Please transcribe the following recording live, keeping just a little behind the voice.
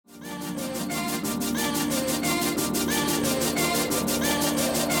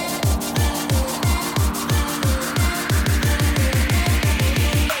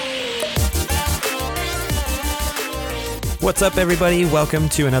What's up, everybody? Welcome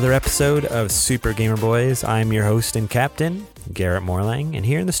to another episode of Super Gamer Boys. I'm your host and captain, Garrett Morlang, and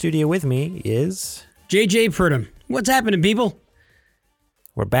here in the studio with me is... JJ Purdom. What's happening, people?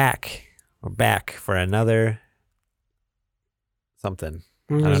 We're back. We're back for another... something.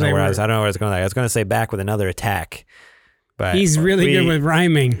 I don't know where I was going. I was going to say back with another attack, but he's really good with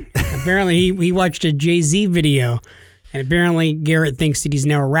rhyming. Apparently, he watched a Jay-Z video, and apparently Garrett thinks that he's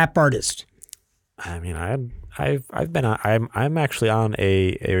now a rap artist. I mean, I'm actually on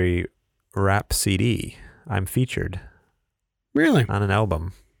a rap CD. I'm featured. Really? On an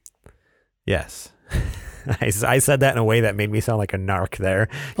album. Yes. I said that in a way that made me sound like a narc there.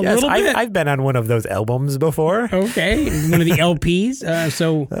 A little bit. I've been on one of those albums before. Okay. One of the LPs.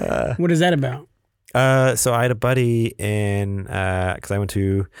 So what is that about? So I had a buddy because I went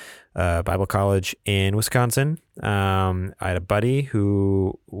to Bible college in Wisconsin. I had a buddy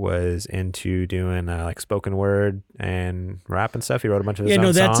who was into doing like spoken word and rap and stuff. He wrote a bunch of his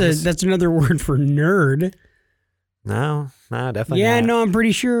own songs. That's another word for nerd. No, definitely not. No, I'm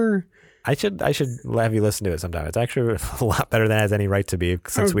pretty sure. I should have you listen to it sometime. It's actually a lot better than it has any right to be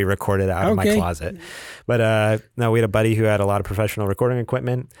since we recorded it out of my closet. But no, we had a buddy who had a lot of professional recording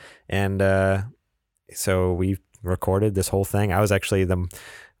equipment, and so we recorded this whole thing. I was actually the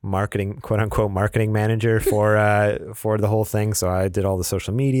quote unquote marketing manager for the whole thing. So I did all the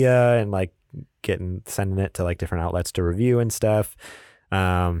social media and like sending it to like different outlets to review and stuff.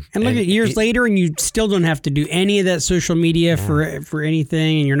 And look at years later, and you still don't have to do any of that social media for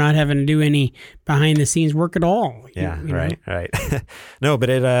anything, and you're not having to do any behind the scenes work at all. Right. No, but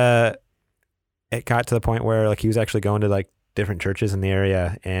it got to the point where like he was actually going to like different churches in the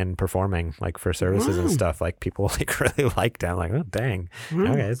area and performing like for services and stuff. Like people like really liked him. Like, oh dang,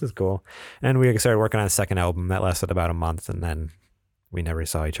 okay, this is cool. And we started working on a second album that lasted about a month, and then we never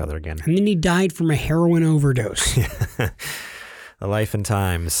saw each other again. And then he died from a heroin overdose. The life and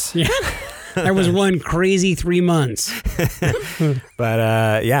times. Yeah. That was one crazy 3 months. But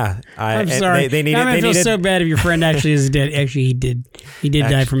I'm sorry. They needed. I feel so bad if your friend actually is dead. Actually, he did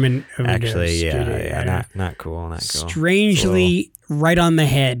die from an overdose. Actually, not cool. Strangely, right on the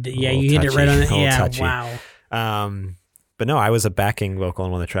head. Yeah, you hit it right on the head. Yeah, touchy. Wow. But no, I was a backing vocal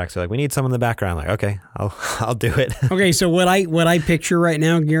on one of the tracks. They're like, we need someone in the background. Like, okay, I'll do it. Okay, so what I picture right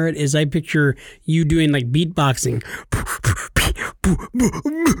now, Garrett, is I picture you doing like beatboxing.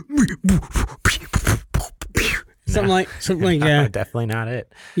 Something like no, definitely not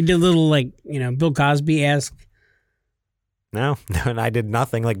it. You did a little like, Bill Cosby-esque. No, and I did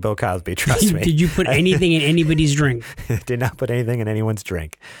nothing like Bill Cosby, trust me. Did you put anything in anybody's drink? Did not put anything in anyone's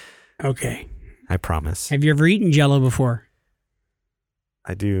drink. Okay. I promise. Have you ever eaten Jell-O before?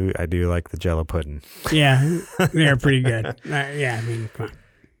 I do like the Jell-O pudding. Yeah, they're pretty good. Come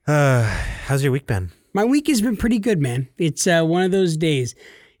on. How's your week been? My week has been pretty good, man. It's one of those days.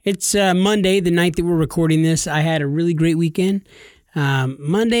 It's Monday, the night that we're recording this. I had a really great weekend.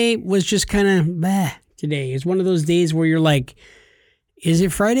 Monday was just kind of today. It's one of those days where you're like, is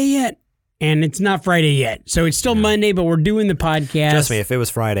it Friday yet? And it's not Friday yet. So it's still Monday, but we're doing the podcast. Trust me, if it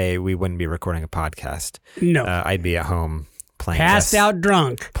was Friday, we wouldn't be recording a podcast. No. I'd be at home playing passed out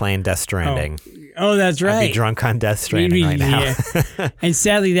drunk. Playing Death Stranding. Oh, that's right. I'd be drunk on Death Stranding right now. Yeah. And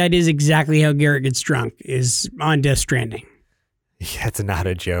sadly, that is exactly how Garrett gets drunk, is on Death Stranding. Yeah, it's not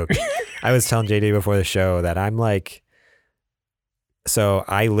a joke. I was telling JD before the show that I'm like, so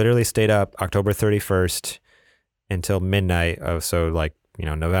I literally stayed up October 31st until midnight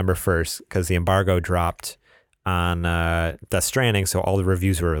November 1st, because the embargo dropped on Death Stranding, so all the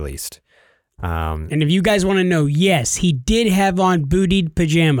reviews were released. And if you guys want to know, yes, he did have on bootied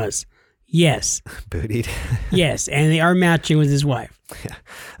pajamas. Yes. Bootied? Yes, and they are matching with his wife. Yeah.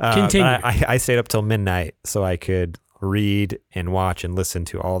 Continue. I stayed up till midnight so I could read and watch and listen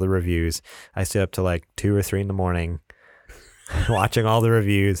to all the reviews. I stayed up till like 2 or 3 in the morning watching all the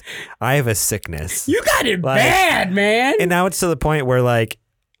reviews. I have a sickness. You got it bad, man. And now it's to the point where like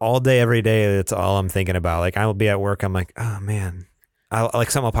all day, every day, that's all I'm thinking about. Like I'll be at work. I'm like, oh man,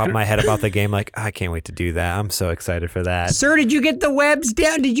 something will pop in my head about the game. Like, I can't wait to do that. I'm so excited for that. Sir, did you get the webs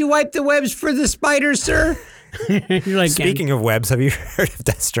down? Did you wipe the webs for the spiders, sir? You're like, speaking of webs, have you heard of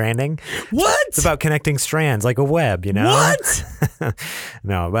Death Stranding? What? It's about connecting strands like a web, What?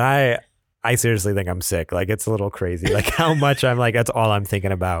 No, but I seriously think I'm sick. Like, it's a little crazy. Like how much I'm like, that's all I'm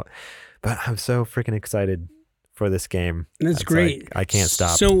thinking about. But I'm so freaking excited for this game. That's great. Like, I can't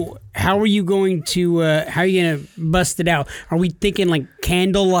stop. So how are you going to bust it out? Are we thinking like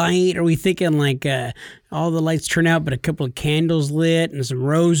candlelight? Are we thinking like all the lights turn out but a couple of candles lit and some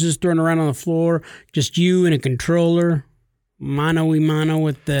roses thrown around on the floor? Just you and a controller? Mano a mano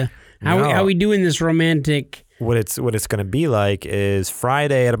with the... How are we doing this romantic what it's going to be like is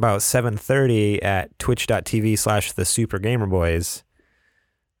Friday at about 7:30 at twitch.tv/the Super Gamer Boys.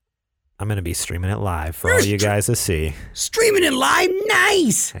 I'm going to be streaming it live for all you guys to see. Streaming it live?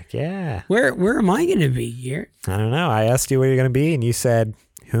 Nice. Heck yeah. Where am I going to be, Garrett? I don't know. I asked you where you're going to be, and you said,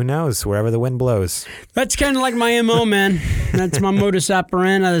 who knows, wherever the wind blows. That's kind of like my MO, man. That's my modus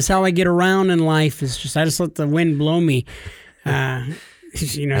operandi. That's how I get around in life. I just let the wind blow me.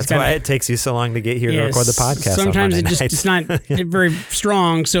 That's why it takes you so long to get here to record the podcast. Sometimes it's not very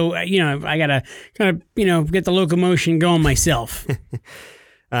strong. So, I got to kind of, get the locomotion going myself.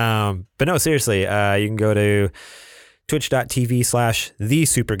 But no, seriously, you can go to twitch.tv/the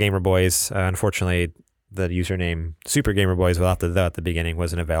Super Gamer Boys. Unfortunately, the username Super Gamer Boys without the at the beginning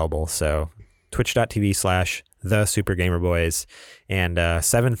wasn't available. So twitch.tv/the Super Gamer Boys, and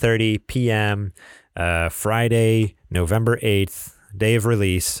 7:30 p.m. Friday, November 8th, day of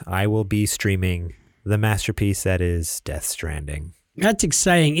release, I will be streaming the masterpiece that is Death Stranding. That's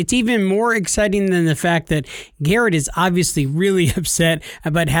exciting. It's even more exciting than the fact that Garrett is obviously really upset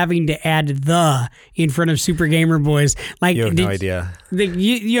about having to add "the" in front of Super Gamer Boys. Like, you have no idea.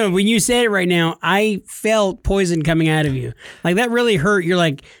 When you say it right now, I felt poison coming out of you. Like, that really hurt. You're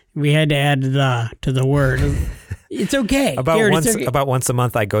like, we had to add "the" to the word. It's okay. About once a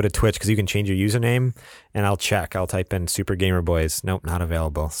month, I go to Twitch because you can change your username, and I'll check. I'll type in Super Gamer Boys. Nope, not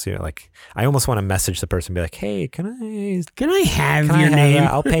available. So I almost want to message the person and be like, "Hey, can I have your name?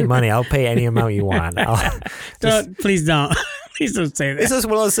 I'll pay money. I'll pay any amount you want." Please don't. Please don't say that. This is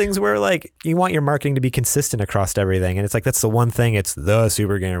one of those things where you want your marketing to be consistent across everything, and it's like that's the one thing. It's the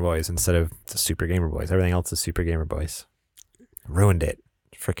Super Gamer Boys instead of the Super Gamer Boys. Everything else is Super Gamer Boys. Ruined it.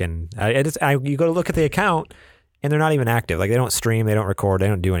 Freaking! You go to look at the account. And they're not even active. Like, they don't stream, they don't record, they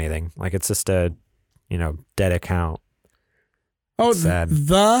don't do anything. Like, it's just a, dead account. Oh,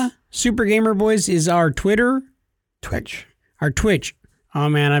 the Super Gamer Boys is our Twitter? Twitch. Our Twitch. Oh,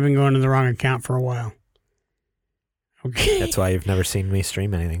 man, I've been going to the wrong account for a while. Okay. That's why you've never seen me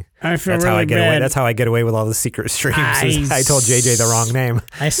stream anything. I feel That's really how I get bad. away. That's how I get away with all the secret streams. I told JJ the wrong name.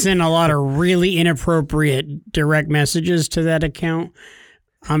 I sent a lot of really inappropriate direct messages to that account.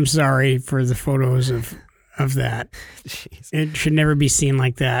 I'm sorry for the photos of that. Jeez. It should never be seen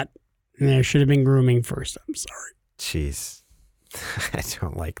like that. There should have been grooming first. I'm sorry. Jeez. I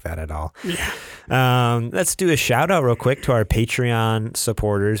don't like that at all. Yeah. Let's do a shout out real quick to our Patreon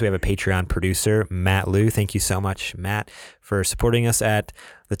supporters. We have a Patreon producer, Matt Liu. Thank you so much, Matt, for supporting us at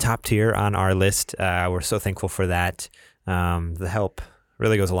the top tier on our list. We're so thankful for that. The help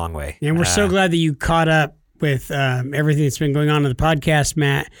really goes a long way. And we're so glad that you caught up with everything that's been going on in the podcast,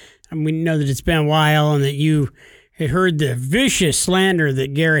 Matt. And we know that it's been a while and that you had heard the vicious slander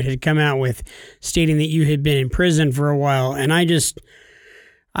that Garrett had come out with, stating that you had been in prison for a while. And I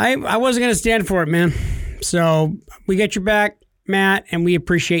wasn't going to stand for it, man. So we got your back, Matt, and we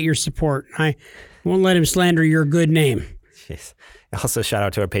appreciate your support. I won't let him slander your good name. Jeez. Also, shout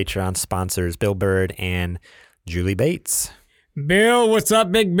out to our Patreon sponsors, Bill Bird and Julie Bates. Bill, what's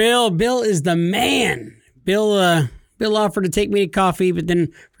up, Big Bill? Bill is the man. Bill offered to take me to coffee, but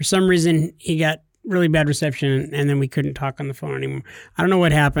then for some reason he got really bad reception, and then we couldn't talk on the phone anymore. I don't know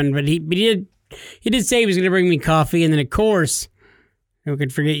what happened, but he did say he was going to bring me coffee, and then of course, who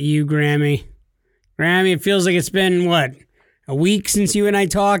could forget you, Grammy? Grammy, it feels like it's been, a week since you and I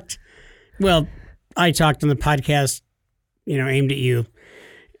talked? Well, I talked on the podcast, aimed at you.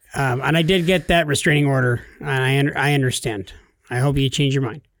 And I did get that restraining order, and I understand. I hope you change your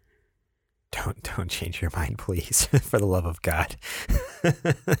mind. Don't change your mind, please, for the love of God.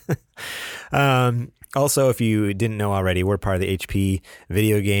 Also, if you didn't know already, we're part of the HP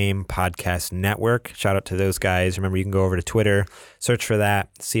Video Game Podcast Network. Shout out to those guys. Remember, you can go over to Twitter, search for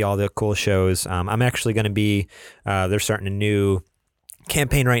that, see all the cool shows. I'm actually going to be, they're starting a new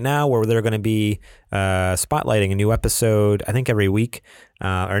campaign right now where they're going to be spotlighting a new episode, I think every week,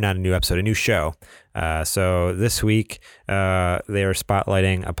 or not a new episode, a new show. So this week, they are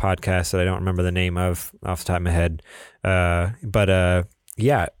spotlighting a podcast that I don't remember the name of off the top of my head. But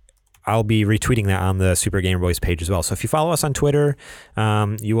I'll be retweeting that on the Super Gamer Boys page as well. So if you follow us on Twitter,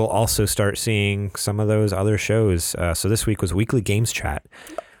 you will also start seeing some of those other shows. So this week was Weekly Games Chat.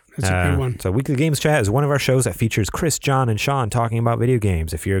 That's a good one. So Weekly Games Chat is one of our shows that features Chris, John, and Sean talking about video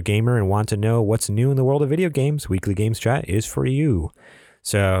games. If you're a gamer and want to know what's new in the world of video games, Weekly Games Chat is for you.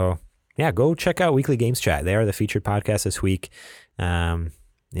 So go check out Weekly Games Chat. They are the featured podcast this week.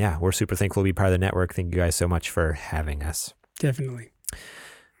 We're super thankful to be part of the network. Thank you guys so much for having us. Definitely.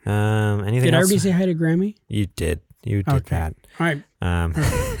 Anything Did I else? already say hi to Grammy? You did. You did that. All right.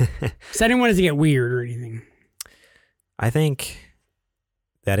 So I didn't want it to get weird or anything. I think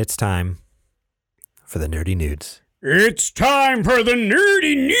that it's time for the nerdy nudes. It's time for the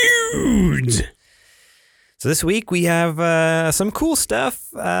nerdy nudes. So this week we have some cool stuff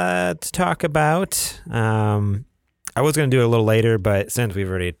to talk about. I was going to do it a little later, but since we've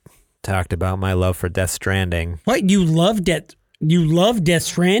already talked about my love for Death Stranding. What? You love Death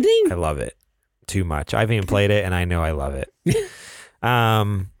Stranding? I love it too much. I've even played it, and I know I love it.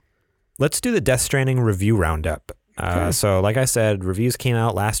 Let's do the Death Stranding review roundup. Okay. So like I said, reviews came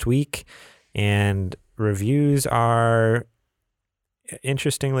out last week, and reviews are,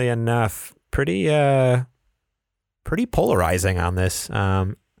 interestingly enough, pretty polarizing on this. I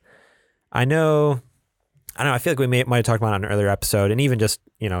feel like we might have talked about it on an earlier episode, and even just,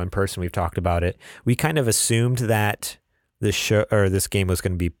 in person, we've talked about it. We kind of assumed that this game was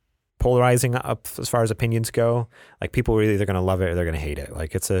going to be polarizing up as far as opinions go. Like, people were either going to love it or they're going to hate it.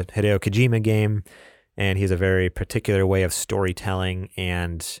 Like, it's a Hideo Kojima game, and he has a very particular way of storytelling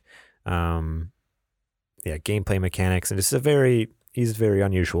and, gameplay mechanics. And he's a very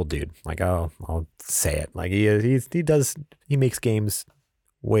unusual dude. Like, I'll say it. Like, he makes games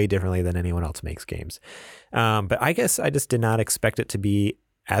way differently than anyone else makes games. But I guess I just did not expect it to be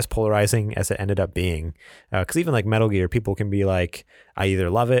as polarizing as it ended up being. Because even like Metal Gear, people can be like, I either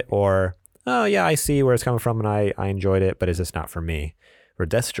love it or, oh yeah, I see where it's coming from and I enjoyed it, but it's just not for me. Where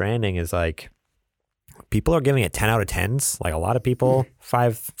Death Stranding is like, people are giving it 10 out of 10s. Like, a lot of people,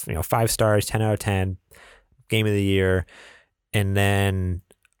 5 stars, 10 out of 10, game of the year. And then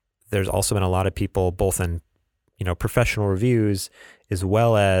there's also been a lot of people, both in, professional reviews, as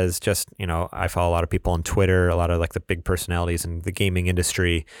well as just, I follow a lot of people on Twitter, a lot of like the big personalities in the gaming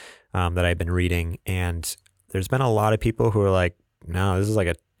industry that I've been reading. And there's been a lot of people who are like, no, this is like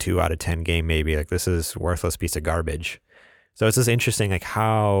a 2 out of 10 game, maybe. Like, this is worthless piece of garbage. So it's just interesting, like,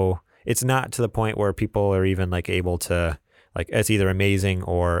 how it's not to the point where people are even like able to, like, it's either amazing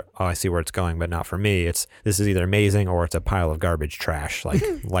or, oh, I see where it's going, but not for me. This is either amazing or it's a pile of garbage trash, like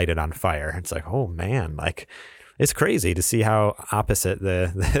lighted on fire. It's like, oh man, like, it's crazy to see how opposite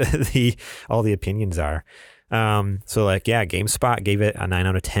the all the opinions are. So like, yeah, GameSpot gave it a 9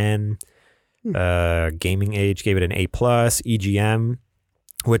 out of 10. Gaming Age gave it an A+. EGM,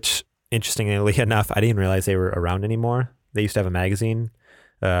 which, interestingly enough, I didn't realize they were around anymore. They used to have a magazine,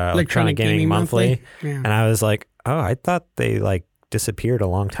 Electronic Gaming Monthly. Yeah. And I was like, oh, I thought they like disappeared a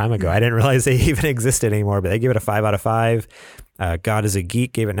long time ago. I didn't realize they even existed anymore, but they gave it a 5 out of 5. God is a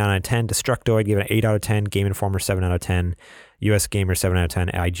Geek gave it 9 out of 10. Destructoid gave it an 8 out of 10. Game Informer 7 out of 10. US Gamer 7 out of 10.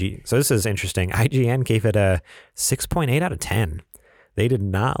 IG. So this is interesting. IGN gave it a 6.8 out of 10. They did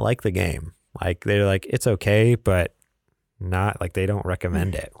not like the game. Like, they're like, it's okay, but not like, they don't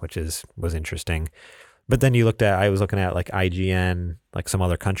recommend it, which was interesting. But then I was looking at like IGN, like some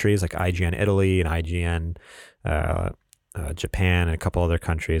other countries, like IGN Italy and IGN Japan and a couple other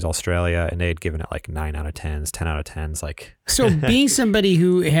countries, Australia, and they had given it like 9 out of 10s, 10 out of 10s. Like, so being somebody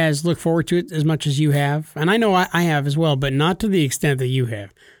who has looked forward to it as much as you have, and I know I have as well, but not to the extent that you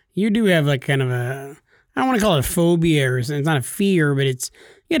have. You do have like kind of I don't want to call it a phobia, or it's not a fear, but it's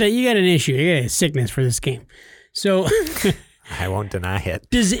you got an issue, you got a sickness for this game. So I won't deny it.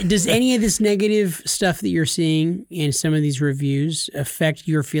 Does any of this negative stuff that you're seeing in some of these reviews affect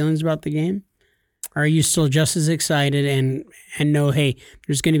your feelings about the game? Or are you still just as excited and know, hey,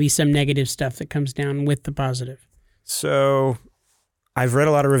 there's going to be some negative stuff that comes down with the positive? So I've read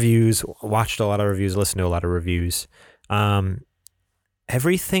a lot of reviews, watched a lot of reviews, listened to a lot of reviews.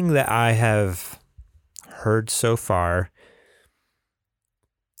 Everything that I have heard so far,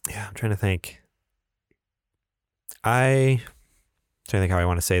 I'm trying to think. I'm trying to think how I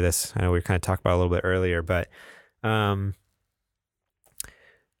want to say this. I know we kind of talked about it a little bit earlier, but a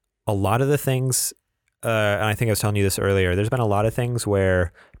lot of the things, and I think I was telling you this earlier, there's been a lot of things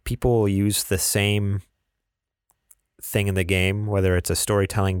where people use the same thing in the game, whether it's a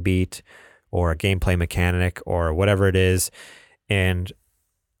storytelling beat or a gameplay mechanic or whatever it is. And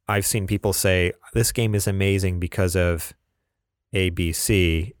I've seen people say, this game is amazing because of A, B,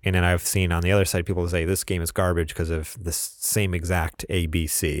 C. And then I've seen on the other side people say, this game is garbage because of the same exact A, B,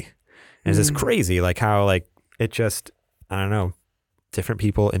 C. And it's just crazy, like how like it just, I don't know, different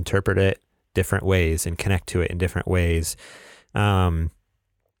people interpret it different ways and connect to it in different ways. And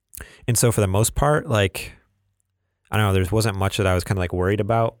so for the most part, like, I don't know, there wasn't much that I was kind of like worried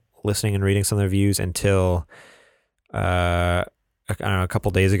about listening and reading some of the reviews until, I don't know, a couple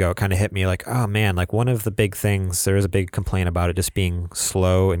days ago, it kind of hit me like, oh man, like one of the big things, there is a big complaint about it just being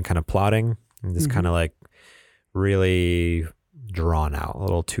slow and kind of plotting and just kind of like really drawn out, a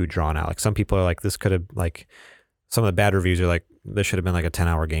little too drawn out. Like some people are like, this could have like, some of the bad reviews are like, this should have been like a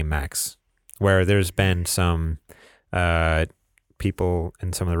 10-hour game max. Where there's been some people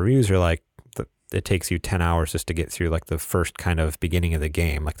and some of the reviews are like, it takes you 10 hours just to get through like the first kind of beginning of the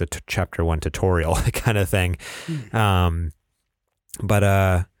game, like the chapter 1 tutorial kind of thing. But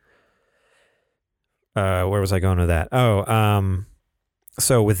where was I going with that?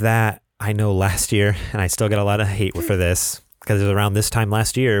 So with that, I know last year, and I still get a lot of hate for this, because it was around this time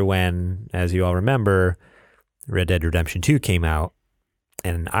last year when, as you all remember, Red Dead Redemption 2 came out,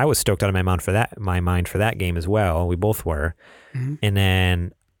 and I was stoked out of my mind for that game as well. We both were. And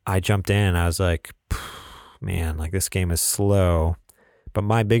then I jumped in and I was like, man, like this game is slow. But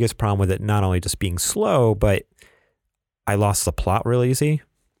my biggest problem with it, not only just being slow, but I lost the plot real easy.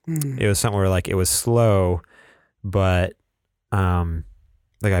 It was something where like it was slow, but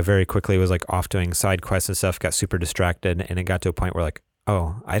like I very quickly was like off doing side quests and stuff, got super distracted, and it got to a point where like,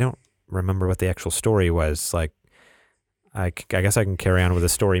 oh, I don't remember what the actual story was. Like, I guess I can carry on with the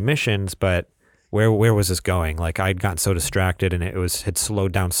story missions, but where was this going? Like I'd gotten so distracted, and had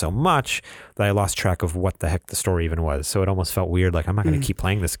slowed down so much that I lost track of what the heck the story even was. So it almost felt weird. Like I'm not going to keep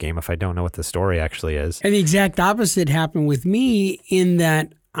playing this game if I don't know what the story actually is. And the exact opposite happened with me, in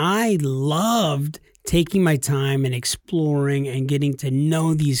that I loved taking my time and exploring and getting to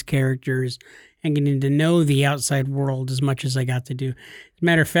know these characters and getting to know the outside world as much as I got to do. As a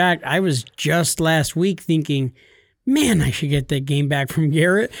matter of fact, I was just last week thinking, man, I should get that game back from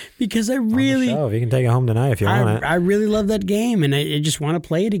Garrett, because I really... You can take it home tonight if you want it. I really love that game, and I just want to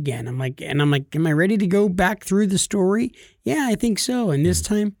play it again. I'm like, am I ready to go back through the story? Yeah, I think so. And this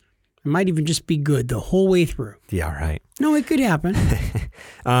time, it might even just be good the whole way through. Yeah, right. No, it could happen.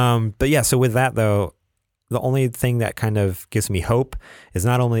 But yeah, so with that though, the only thing that kind of gives me hope is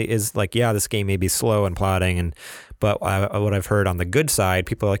not only is like, yeah, this game may be slow and plotting, but what I've heard on the good side,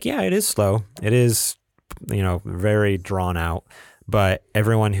 people are like, yeah, it is slow. It is, very drawn out. But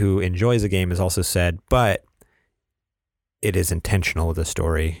everyone who enjoys the game has also said, but it is intentional with the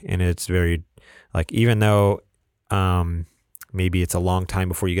story, and it's very like, even though maybe it's a long time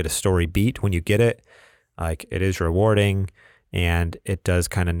before you get a story beat, when you get it, like it is rewarding. And it does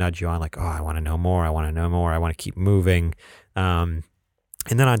kind of nudge you on like, oh, I want to know more. I want to keep moving. And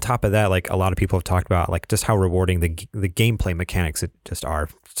then on top of that, like a lot of people have talked about like just how rewarding the gameplay mechanics just are,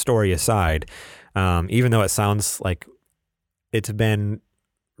 story aside. Even though it sounds like it's been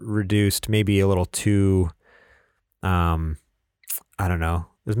reduced maybe a little too, I don't know.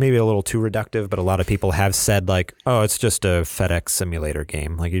 It was maybe a little too reductive, but a lot of people have said like, oh, it's just a FedEx simulator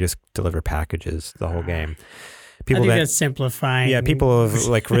game. Like you just deliver packages the whole game. I think that's simplifying. Yeah, people have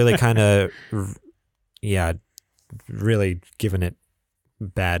like really kind of, really given it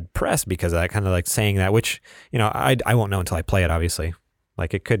bad press because of that, kind of like saying that, which, I won't know until I play it, obviously.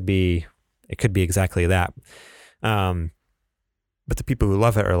 Like it could be exactly that. But the people who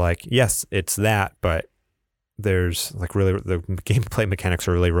love it are like, yes, it's that, but there's like really, the gameplay mechanics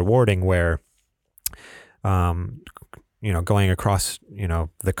are really rewarding where, going across,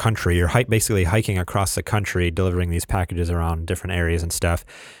 the country, you're basically hiking across the country, delivering these packages around different areas and stuff.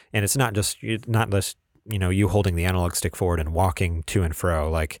 And it's not just you holding the analog stick forward and walking to and fro.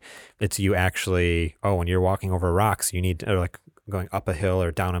 Like it's you actually, when you're walking over rocks, you need, or like going up a hill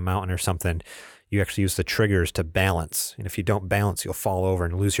or down a mountain or something, you actually use the triggers to balance. And if you don't balance, you'll fall over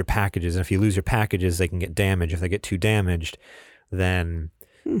and lose your packages. And if you lose your packages, they can get damaged. If they get too damaged, then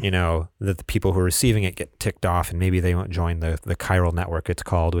that the people who are receiving it get ticked off, and maybe they won't join the chiral network, it's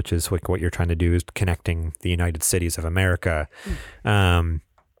called, which is like what you're trying to do is connecting the United Cities of America. Or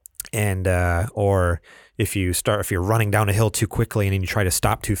if you're running down a hill too quickly and then you try to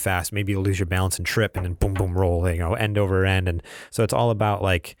stop too fast, maybe you'll lose your balance and trip and then boom, boom, roll, end over end. And so it's all about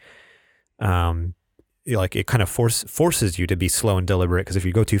like it kind of forces you to be slow and deliberate, because if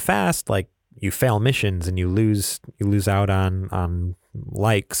you go too fast, like you fail missions and you lose out on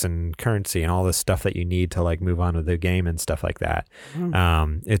likes and currency and all this stuff that you need to like move on with the game and stuff like that.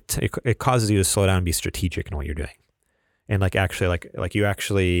 It causes you to slow down and be strategic in what you're doing. And like actually like you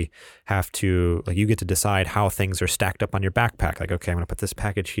actually have to, like you get to decide how things are stacked up on your backpack. Like, okay, I'm going to put this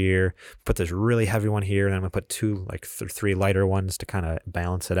package here, put this really heavy one here, and I'm going to put two like three lighter ones to kind of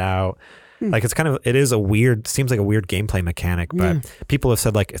balance it out. Like seems like a weird gameplay mechanic, but people have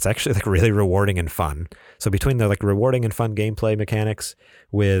said like it's actually like really rewarding and fun. So between the like rewarding and fun gameplay mechanics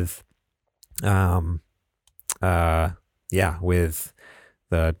with, with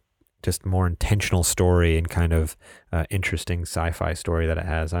the just more intentional story and kind of interesting sci-fi story that it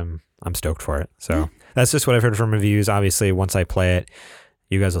has, I'm stoked for it. So that's just what I've heard from reviews. Obviously, once I play it,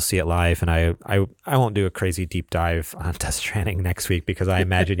 you guys will see it live, and I won't do a crazy deep dive on Death Stranding next week because I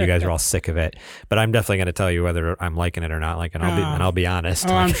imagine you guys are all sick of it. But I'm definitely going to tell you whether I'm liking it or not. Like, and I'll be honest.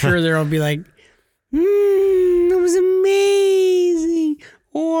 Oh, I'm sure there'll be like, it was amazing,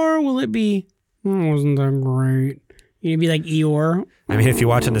 or will it be Wasn't that great? You'd be like Eeyore. I mean, if you're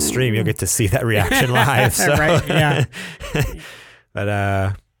watching the stream, you'll get to see that reaction live. So. Right, yeah.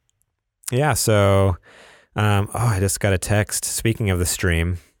 But, yeah, so, I just got a text. Speaking of the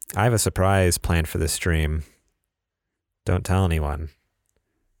stream, I have a surprise planned for this stream. Don't tell anyone.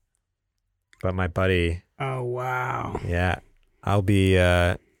 But my buddy. Oh, wow. Yeah. I'll be,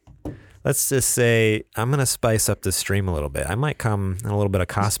 let's just say I'm going to spice up the stream a little bit. I might come in a little bit of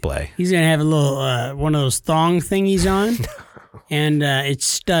cosplay. He's going to have a little, one of those thong thingies on. And it's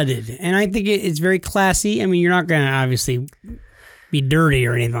studded. And I think it's very classy. I mean, you're not going to obviously be dirty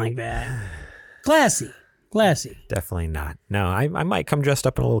or anything like that. Classy. Definitely not. No, I might come dressed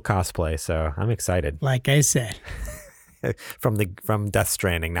up in a little cosplay, so I'm excited. Like I said. from Death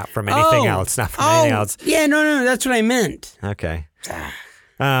Stranding, not from anything else. Not from anything else. Yeah, no, that's what I meant. Okay.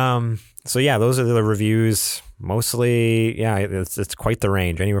 So yeah, those are the reviews. Mostly, yeah, it's quite the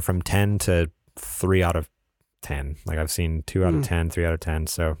range, anywhere from 10 to 3 out of 10. Like I've seen 2 out of 10, 3 out of 10.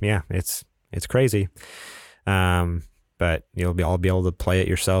 So yeah, it's crazy. But I'll be able to play it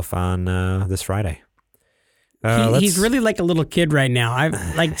yourself on this Friday. He's really like a little kid right now.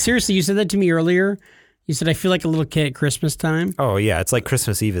 Seriously, you said that to me earlier. You said I feel like a little kid at Christmas time. Oh yeah, it's like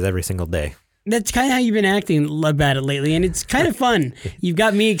Christmas Eve is every single day. That's kind of how you've been acting about it lately, and it's kind of fun. You've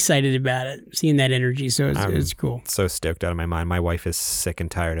got me excited about it, seeing that energy, so it's cool. So stoked out of my mind. My wife is sick and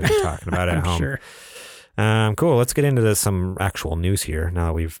tired of me talking about it at home. Sure. Cool. Let's get into some actual news here. Now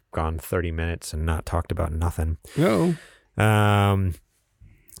that we've gone 30 minutes and not talked about nothing. Oh.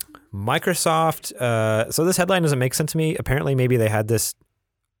 Microsoft. So this headline doesn't make sense to me. Apparently, maybe they had this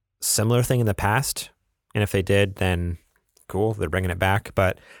similar thing in the past, and if they did, then cool. They're bringing it back.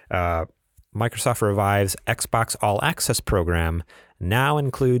 But Microsoft revives Xbox All Access program. Now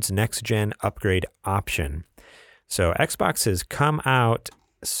includes next-gen upgrade option. So Xbox has come out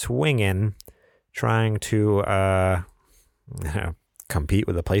swinging, trying to compete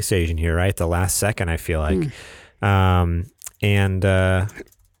with the PlayStation here, right? The last second, I feel like.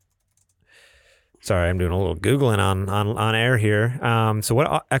 Sorry, I'm doing a little Googling on air here. So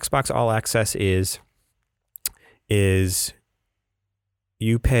what Xbox All Access is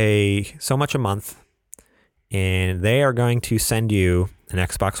you pay so much a month, and they are going to send you an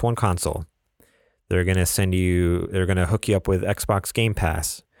Xbox One console. They're going to hook you up with Xbox Game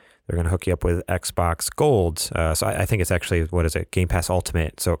Pass. They're going to hook you up with Xbox Gold. So I think it's actually, what is it? Game Pass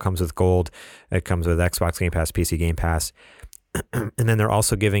Ultimate. So it comes with Gold. It comes with Xbox Game Pass, PC Game Pass. And then they're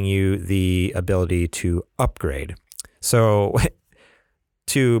also giving you the ability to upgrade. So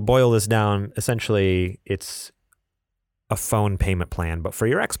to boil this down, essentially it's a phone payment plan, but for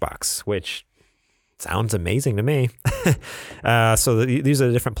your Xbox, which sounds amazing to me. So these are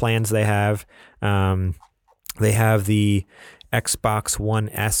the different plans they have. They have the Xbox One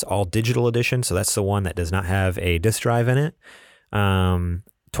S All Digital Edition. So that's the one that does not have a disk drive in it.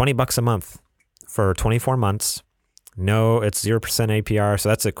 $20 a month for 24 months. No, it's 0% APR. So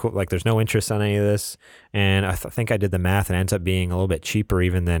that's a cool, like there's no interest on any of this. And I think I did the math and it ends up being a little bit cheaper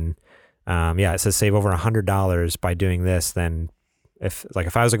even than, it says save over $100 by doing this. Then if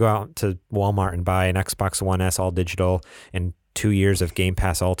I was to go out to Walmart and buy an Xbox One S All Digital and 2 years of Game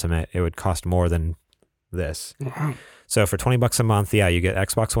Pass Ultimate, it would cost more than this. Wow. So for $20 a month, you get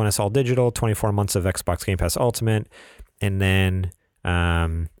Xbox One S All Digital, 24 months of Xbox Game Pass Ultimate, and then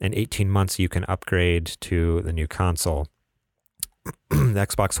in 18 months you can upgrade to the new console. The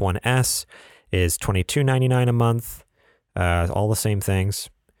Xbox One S is $22.99 a month, all the same things.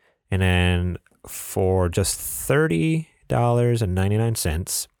 And then for just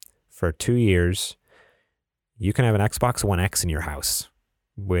 $30.99 for 2 years, you can have an Xbox One X in your house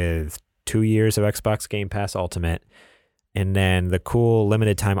with 2 years of Xbox Game Pass Ultimate. And then the cool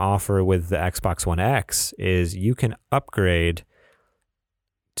limited time offer with the Xbox One X is you can upgrade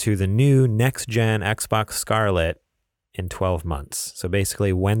to the new next-gen Xbox Scarlett in 12 months. So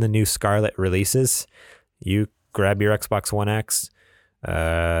basically, when the new Scarlett releases, you grab your Xbox One X,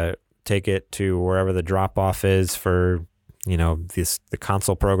 take it to wherever the drop-off is for, the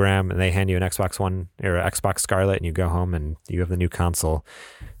console program, and they hand you an Xbox One or Xbox Scarlett, and you go home and you have the new console,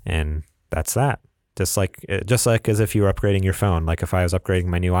 and that's that. Just like as if you were upgrading your phone. Like if I was upgrading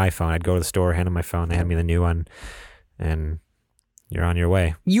my new iPhone, I'd go to the store, hand them my phone, they hand me the new one, and you're on your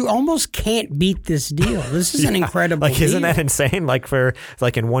way. You almost can't beat this deal. This is an incredible deal. Isn't that insane?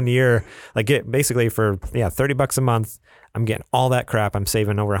 In 1 year, basically for $30 a month, I'm getting all that crap. I'm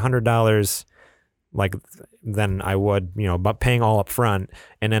saving over $100 than I would, but paying all up front.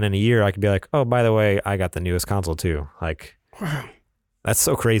 And then in a year I could be like, oh, by the way, I got the newest console too. Wow. That's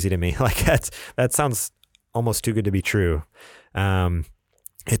so crazy to me. That sounds almost too good to be true.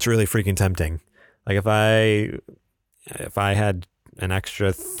 It's really freaking tempting. Like if I had an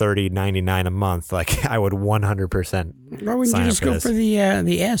extra $30.99 a month, like I would 100%. Why wouldn't you just go for the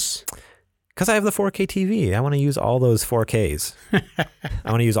S? Because I have the 4K TV. I want to use all those 4Ks. I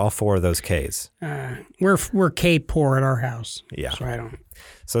want to use all 4 of those Ks. We're K poor at our house. Yeah. So I don't.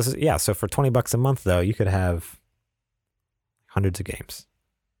 So this is, so for $20 a month though, you could have hundreds of games.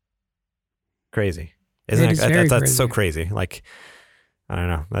 Crazy. Isn't it? That's crazy. So crazy. Like, I don't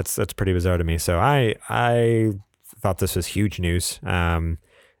know. That's pretty bizarre to me. So I thought this was huge news.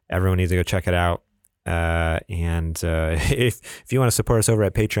 Everyone needs to go check it out. If you want to support us over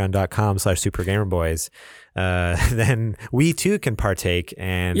at patreon.com/supergamerboys, then we too can partake,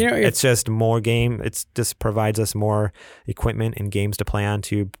 and it's just more game. It's just provides us more equipment and games to play on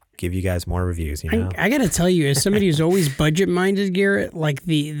to give you guys more reviews. I got to tell you, as somebody who's always budget minded, Garrett, like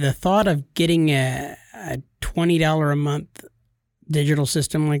the thought of getting a $20 a month digital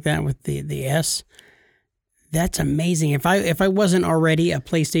system like that with the S. That's amazing. If I wasn't already a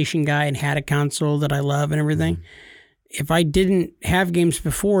PlayStation guy and had a console that I love and everything, if I didn't have games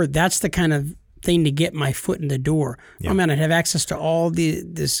before, that's the kind of thing to get my foot in the door. Yeah. Oh man, I'd have access to all the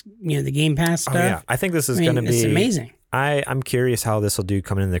Game Pass stuff. Oh, yeah. I think this is going to be amazing. I'm curious how this will do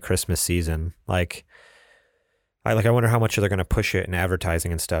coming into the Christmas season. I wonder how much they're going to push it in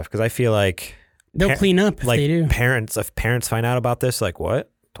advertising and stuff, because I feel like they'll clean up if they do. If parents find out about this, like what,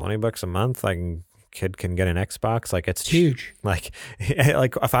 $20 a month, kid can get an Xbox, it's huge. Like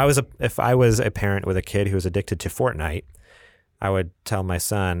if I was a parent with a kid who was addicted to Fortnite, I would tell my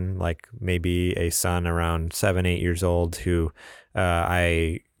son, maybe a son around 7-8 years old who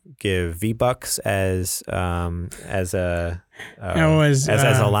I give V-Bucks as allowance.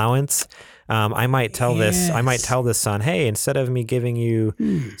 I might tell this son, hey, instead of me giving you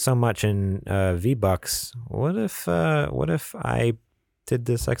so much in V-Bucks, what if I did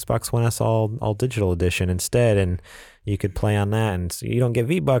this Xbox One S all digital edition instead, and you could play on that, and so you don't get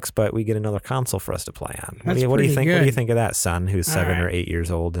V-Bucks, but we get another console for us to play on. What do you think? Good. What do you think of that, son, who's 7 or 8 years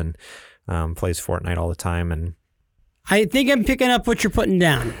old and plays Fortnite all the time? And I think I'm picking up what you're putting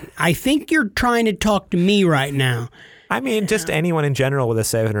down. I think you're trying to talk to me right now. I mean, just anyone in general with a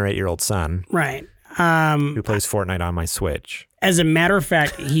 7 or 8 year old son, right? Who plays Fortnite on my Switch. As a matter of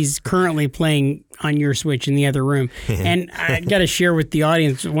fact, he's currently playing on your Switch in the other room. And I got to share with the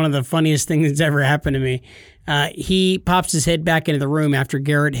audience one of the funniest things that's ever happened to me. He pops his head back into the room after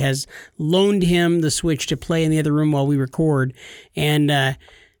Garrett has loaned him the Switch to play in the other room while we record. And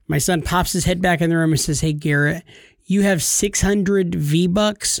my son pops his head back in the room and says, "Hey, Garrett, you have 600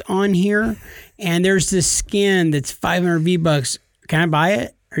 V-Bucks on here, and there's this skin that's 500 V-Bucks. Can I buy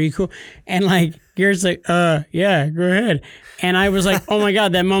it? Are you cool?" And Garrett's like, yeah, go ahead. And I was like, oh my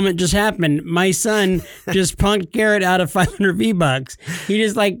God, that moment just happened. My son just punked Garrett out of 500 V-Bucks. He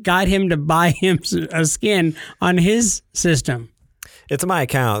just got him to buy him a skin on his system. It's my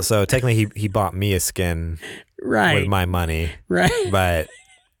account, so technically he bought me a skin with my money. Right. But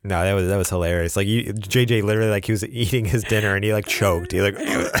no, that was hilarious. JJ literally he was eating his dinner and he choked. He dude,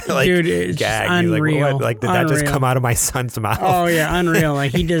 it's gagged. Unreal. What? Did that just come out of my son's mouth? Oh yeah, unreal.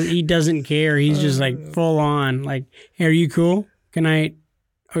 He doesn't care. He's just full on. Hey, are you cool? Can I?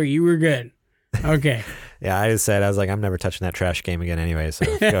 Oh, you were good. Okay. Yeah, I was I'm never touching that trash game again anyway, so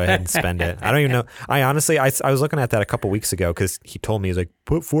go ahead and spend it. I don't even know. I honestly, I was looking at that a couple weeks ago because he told me, he's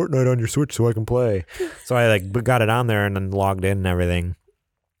put Fortnite on your Switch so I can play. So I got it on there and then logged in and everything.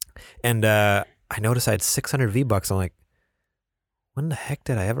 And I noticed I had 600 V-Bucks. I'm like, when the heck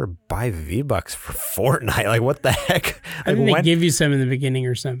did I ever buy V-Bucks for Fortnite? What the heck? I think they give you some in the beginning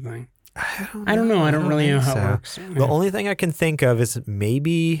or something. I don't know. I don't really know how it works. The only thing I can think of is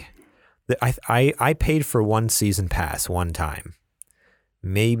maybe I paid for one season pass one time.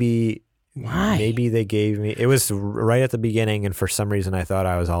 Maybe. Why? Maybe they gave me. It was right at the beginning, and for some reason I thought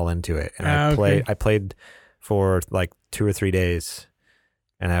I was all into it, and I played for 2 or 3 days.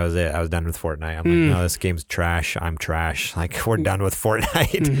 And that was it. I was done with Fortnite. I'm no, this game's trash. I'm trash. We're done with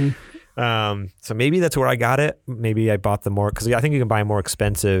Fortnite. Mm-hmm. So maybe that's where I got it. Maybe I bought the more, because I think you can buy a more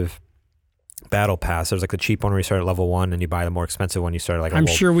expensive battle pass. There's the cheap one where you start at level 1, and you buy the more expensive one. You start at I'm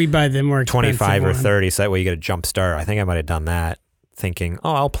sure we buy the more expensive 25 or one. 30. So that way you get a jump start. I think I might have done that, thinking,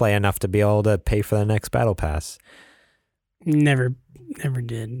 I'll play enough to be able to pay for the next battle pass. Never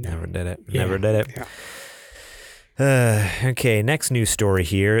did. Never did it. Yeah. Never did it. Yeah. Okay, next news story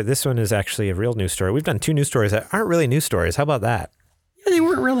here. This one is actually a real news story. We've done 2 news stories that aren't really news stories. How about that? Yeah, they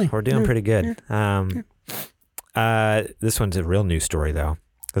weren't really. We're doing pretty good. This one's a real news story, though.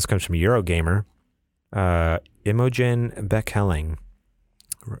 This comes from Eurogamer. Imogen Beckhelling.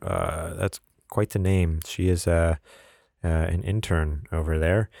 That's quite the name. She is an intern over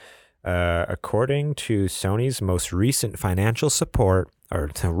there. According to Sony's most recent financial report,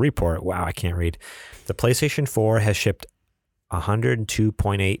 wow, I can't read. The PlayStation 4 has shipped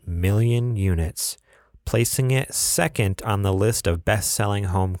 102.8 million units, placing it second on the list of best-selling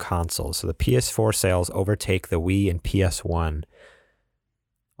home consoles. So the PS4 sales overtake the Wii and PS1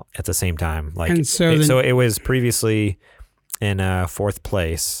 at the same time. So it was previously in fourth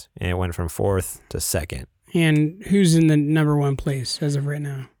place, and it went from fourth to second. And who's in the number one place as of right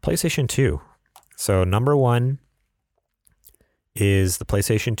now? PlayStation 2. So number one is the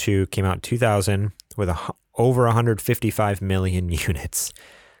PlayStation 2, came out in 2000 with over 155 million units.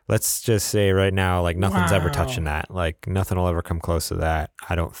 Let's just say right now, like nothing's ever touching that. Like nothing will ever come close to that,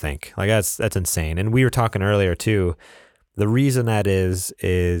 I don't think. Like that's insane. And we were talking earlier too. The reason that is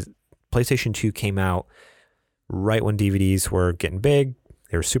PlayStation 2 came out right when DVDs were getting big.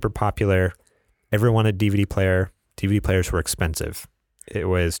 They were super popular. Everyone wanted a DVD player. DVD players were expensive. It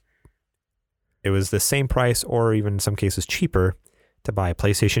was the same price, or even in some cases cheaper, to buy a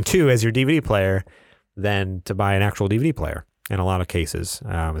PlayStation 2 as your DVD player than to buy an actual DVD player in a lot of cases,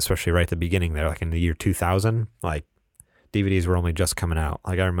 especially right at the beginning there, like in the year 2000, like DVDs were only just coming out.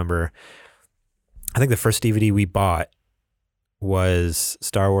 Like I remember, I think the first DVD we bought was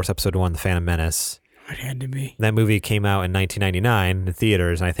Star Wars Episode 1, The Phantom Menace. It had to be. That movie came out in 1999 in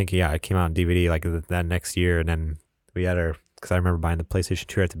theaters, and I think, it came out on DVD like that next year, and then we had because I remember buying the PlayStation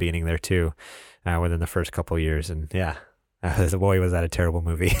 2 at the beginning there too, within the first couple of years, and boy, was that a terrible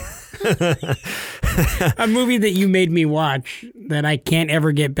movie. A movie that you made me watch that I can't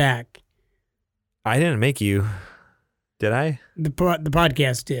ever get back. I didn't make you. Did I? The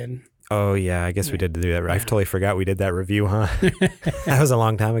podcast did. Oh, yeah. I guess we did do that. I totally forgot we did that review, huh? That was a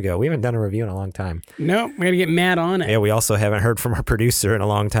long time ago. We haven't done a review in a long time. No, we got to get Matt on it. Yeah, we also haven't heard from our producer in a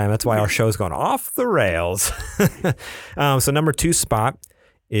long time. That's why our show's gone off the rails. So number 2 spot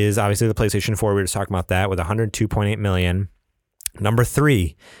is obviously the PlayStation 4. We were just talking about that with 102.8 million. Number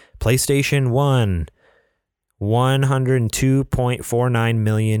 3, PlayStation 1, 102.49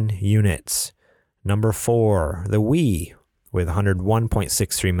 million units. Number 4, the Wii, with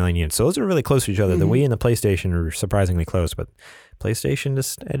 101.63 million units. So those are really close to each other. The Wii and the PlayStation are surprisingly close, but PlayStation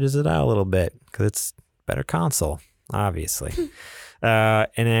just edges it out a little bit because it's a better console, obviously. And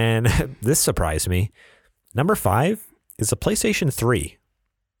then this surprised me. Number 5 is the PlayStation 3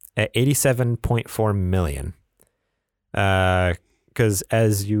 at 87.4 million. Because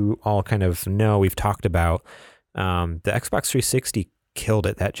as you all kind of know, we've talked about, the Xbox 360 killed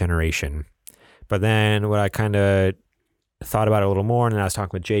it that generation. But then what I kind of thought about it a little more, and I was talking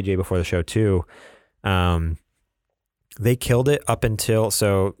with JJ before the show too, they killed it up until,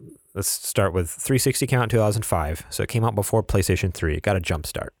 so let's start with 360 came out in 2005. So it came out before PlayStation 3. It got a jump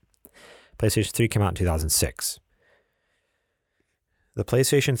start. PlayStation 3 came out in 2006. The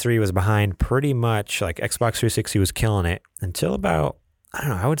PlayStation 3 was behind pretty much, like Xbox 360 was killing it until about, I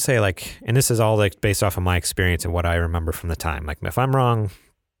don't know, I would say like, and this is all like based off of my experience and what I remember from the time. Like if I'm wrong,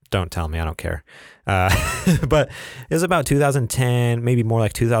 don't tell me, I don't care. But it was about 2010, maybe more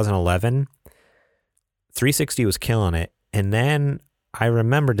like 2011. 360 was killing it. And then I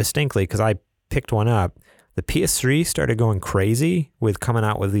remember distinctly, because I picked one up, the PS3 started going crazy with coming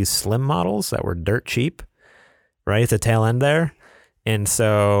out with these slim models that were dirt cheap, right at the tail end there. And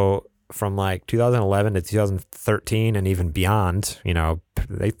so from like 2011 to 2013 and even beyond,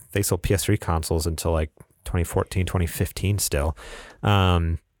 they sold PS3 consoles until like 2014, 2015 still.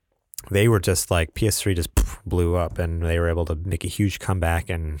 They were just like, PS3 just blew up and they were able to make a huge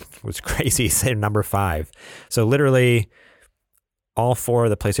comeback and it was crazy. Say number 5. So literally all 4 of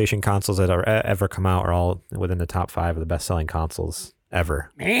the PlayStation consoles that are ever come out are all within the top 5 of the best-selling consoles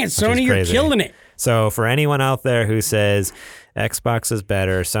ever. Man, Sony, you're killing it. So for anyone out there who says Xbox is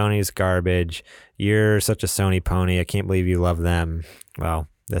better, Sony's garbage, you're such a Sony pony, I can't believe you love them. Well,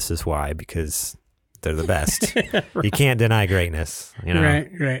 this is why, because they're the best. Right. You can't deny greatness.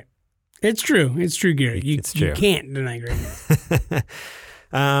 Right. It's true, Garrett. It's true. You can't deny greatness.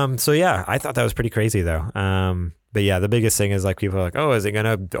 So yeah, I thought that was pretty crazy though. But yeah, the biggest thing is like people are like, oh, is it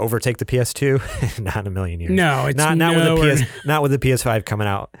going to overtake the PS2? Not in a million years. No, it's not with the PS5 coming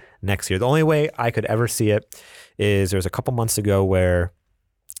out next year. The only way I could ever see it is there was a couple months ago where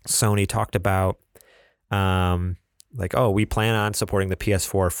Sony talked about like, oh, we plan on supporting the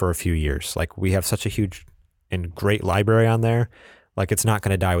PS4 for a few years. Like we have such a huge and great library on there. Like it's not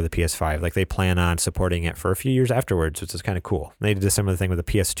going to die with the PS5. Like they plan on supporting it for a few years afterwards, which is kind of cool. They did a similar thing with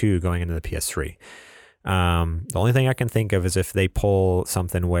the PS2 going into the PS3. The only thing I can think of is if they pull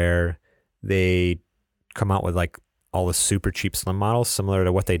something where they come out with like all the super cheap slim models, similar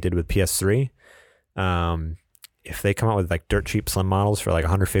to what they did with PS3. if they come out with like dirt cheap slim models for like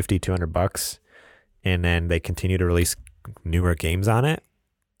 150, $200, and then they continue to release newer games on it,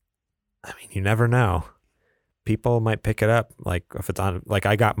 I mean, you never know. People might pick it up. Like if it's on, like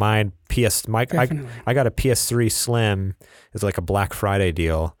I got mine I got a PS3 Slim. It's like a Black Friday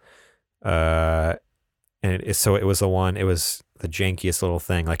deal. And it was the jankiest little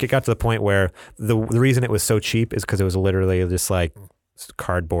thing. Like it got to the point where the reason it was so cheap is because it was literally just like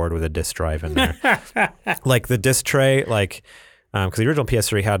cardboard with a disc drive in there. Like the disc tray, like, because the original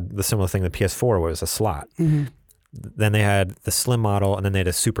PS3 had the similar thing. The PS4 was a slot. Mm-hmm. Then they had the slim model, and then they had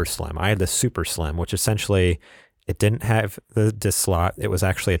a super slim. I had the super slim, which essentially it didn't have the disc slot. It was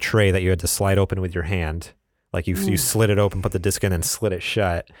actually a tray that you had to slide open with your hand. Like you slid it open, put the disc in, and slid it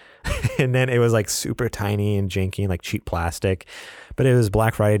shut. And then it was like super tiny and janky and like cheap plastic. But it was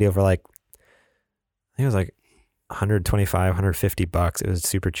Black Friday deal for like, I think it was like $125, $150. It was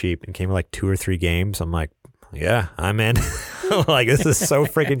super cheap and came with like 2 or 3 games. I'm like, yeah, I'm in. Like, this is so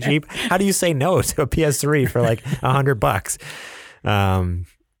freaking cheap. How do you say no to a PS3 for like $100?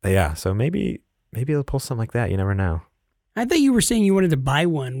 Yeah, so maybe they'll pull something like that. You never know. I thought you were saying you wanted to buy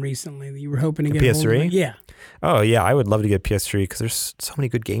one recently. That you were hoping to get a PS3. Yeah. Oh yeah, I would love to get a PS3 because there's so many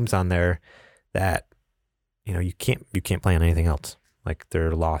good games on there that you can't play on anything else. Like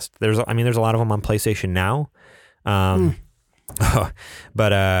they're lost. There's a lot of them on PlayStation Now.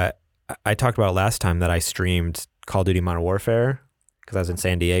 But I talked about last time that I streamed Call of Duty Modern Warfare because I was in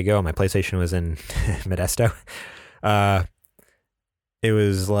San Diego and my PlayStation was in Modesto. It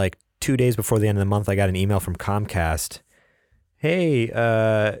was like 2 days before the end of the month. I got an email from Comcast.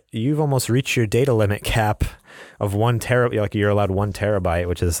 Hey, you've almost reached your data limit cap of 1 terabyte. Like you're allowed 1 terabyte,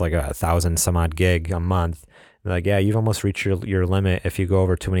 which is like 1,000 some odd gig a month. They're like, yeah, you've almost reached your limit. If you go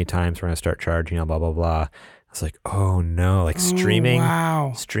over too many times, we're going to start charging, blah, blah, blah. I was like, oh no, like streaming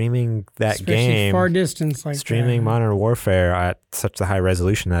that especially game. Far distance like streaming that. Modern Warfare at such a high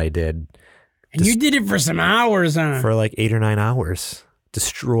resolution that I did. And you did it for some hours, huh? For like 8 or 9 hours.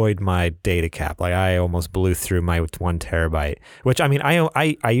 Destroyed my data cap. Like I almost blew through my 1 terabyte, which I mean,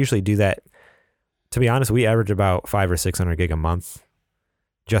 I usually do that. To be honest, we average about 500 or 600 gig a month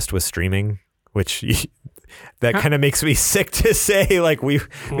just with streaming, which that kind of makes me sick to say. Like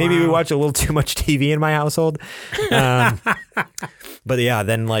maybe we watch a little too much TV in my household. But yeah,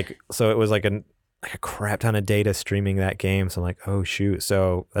 then so it was like a crap ton of data streaming that game. So I'm like, oh shoot.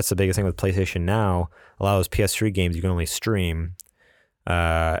 So that's the biggest thing with PlayStation Now. A lot of those PS3 games you can only stream.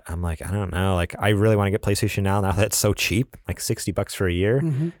 I'm like, I don't know. Like I really want to get PlayStation Now that it's so cheap, like $60 for a year.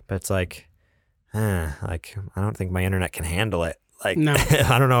 Mm-hmm. But it's like I don't think my internet can handle it. Like, no.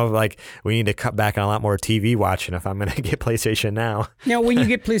 I don't know. Like, we need to cut back on a lot more TV watching if I'm going to get PlayStation Now. Now, when you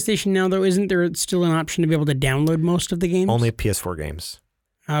get PlayStation Now, though, isn't there still an option to be able to download most of the games? Only PS4 games.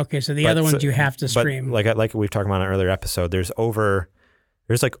 Okay, so the other ones you have to stream. But like we've talked about in an earlier episode, there's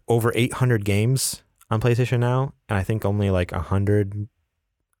like over 800 games on PlayStation Now, and I think only like 100,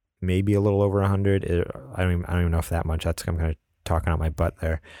 maybe a little over 100. I don't even know if that much. I'm kind of talking out my butt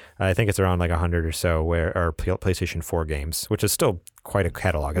there. I think it's around like 100 or so are PlayStation 4 games, which is still quite a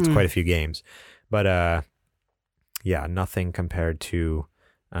catalog. It's quite a few games, but yeah, nothing compared to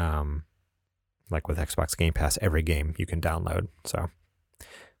like with Xbox Game Pass, every game you can download. So,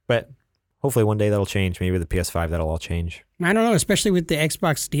 but hopefully one day that'll change. Maybe with the PS5 that'll all change. I don't know, especially with the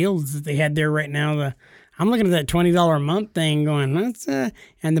Xbox deals that they had there right now. I'm looking at that $20 a month thing going,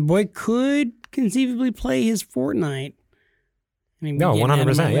 and the boy could conceivably play his Fortnite. No,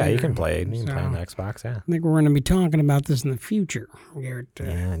 100%. Yeah, you can play. You can play on the Xbox. Yeah. I think we're going to be talking about this in the future, Garrett.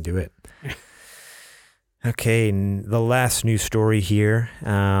 Yeah, do it. Okay, the last news story here.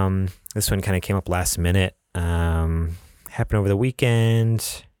 This one kind of came up last minute. Happened over the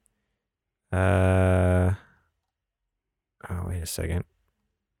weekend. Oh, wait a second.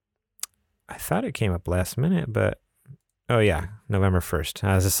 I thought it came up last minute, but oh yeah, November 1st.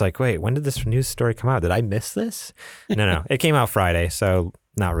 I was just like, wait, when did this news story come out? Did I miss this? No, it came out Friday, so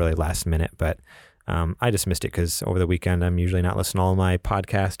not really last minute, but I just missed it because over the weekend I'm usually not listening to all my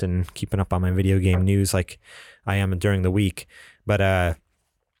podcast and keeping up on my video game news like I am during the week. But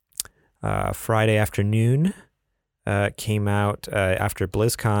Friday afternoon came out after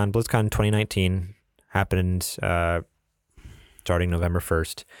BlizzCon. BlizzCon 2019 happened starting November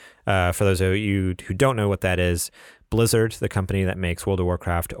 1st. For those of you who don't know what that is, Blizzard, the company that makes World of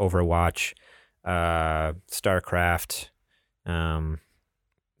Warcraft, Overwatch, StarCraft,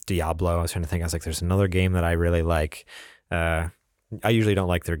 Diablo. I was trying to think. I was like, there's another game that I really like. I usually don't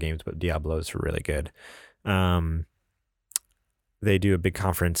like their games, but Diablo is really good. they do a big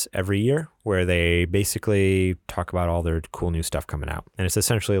conference every year where they basically talk about all their cool new stuff coming out. And it's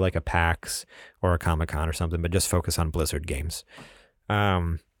essentially like a PAX or a Comic-Con or something, but just focus on Blizzard games.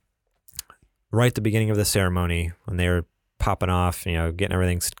 Right at the beginning of the ceremony, when they were popping off, getting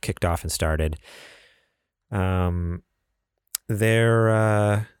everything kicked off and started, Blizzard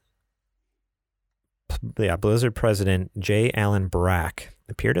president J. Allen Brack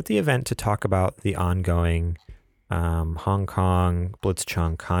appeared at the event to talk about the ongoing Hong Kong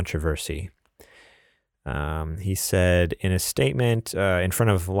Blitzchung controversy. He said in a statement in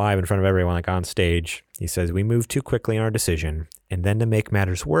front of everyone, like on stage, he says, "We moved too quickly in our decision, and then to make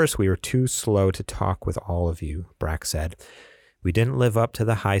matters worse, we were too slow to talk with all of you," Brack said. "We didn't live up to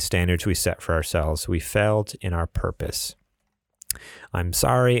the high standards we set for ourselves. We failed in our purpose. I'm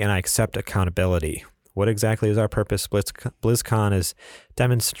sorry, and I accept accountability. What exactly is our purpose? BlizzCon is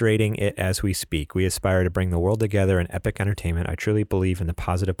demonstrating it as we speak. We aspire to bring the world together in epic entertainment. I truly believe in the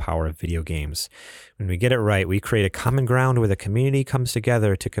positive power of video games. When we get it right, we create a common ground where the community comes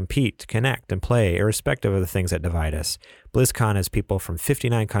together to compete, connect, and play, irrespective of the things that divide us. BlizzCon has people from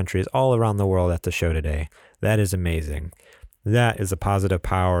 59 countries all around the world at the show today. That is amazing. That is the positive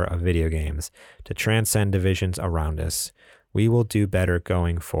power of video games, to transcend divisions around us. We will do better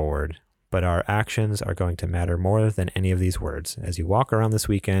going forward. But our actions are going to matter more than any of these words. As you walk around this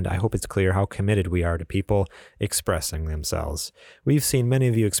weekend, I hope it's clear how committed we are to people expressing themselves. We've seen many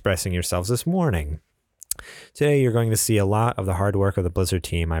of you expressing yourselves this morning. Today, you're going to see a lot of the hard work of the Blizzard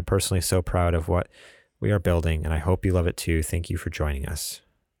team. I'm personally so proud of what we are building, and I hope you love it too. Thank you for joining us."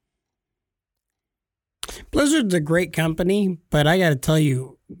 Blizzard's a great company, but I got to tell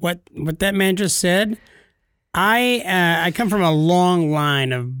you, what that man just said, I come from a long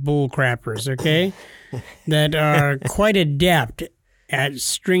line of bull crappers, okay, that are quite adept at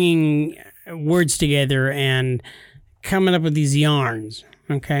stringing words together and coming up with these yarns,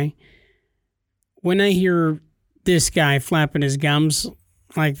 okay? When I hear this guy flapping his gums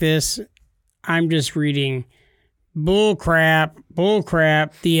like this, I'm just reading bull crap.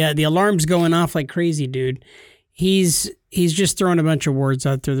 The alarm's going off like crazy, dude. He's just throwing a bunch of words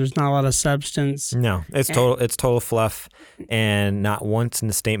out there. There's not a lot of substance. No, it's total fluff. And not once in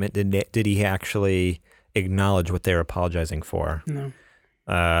the statement did he actually acknowledge what they're apologizing for. No.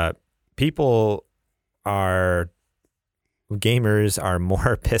 Gamers are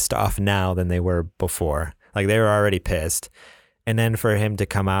more pissed off now than they were before. Like, they were already pissed. And then for him to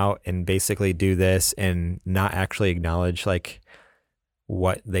come out and basically do this and not actually acknowledge like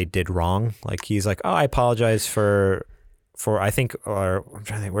what they did wrong. Like, he's like, "Oh, I apologize for I think," or I'm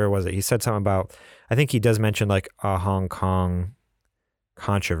trying to think, where was it? He said something about, I think he does mention like a Hong Kong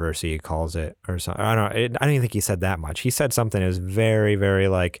controversy, he calls it, or something. I don't even think he said that much. He said something that was very, very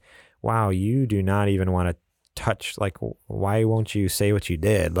like, wow, you do not even want to touch, like, why won't you say what you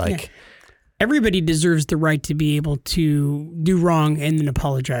did? Like, everybody deserves the right to be able to do wrong and then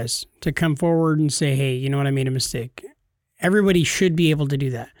apologize, to come forward and say, "Hey, you know what, I made a mistake." Everybody should be able to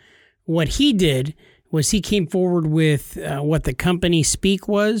do that. What he did was he came forward with what the company speak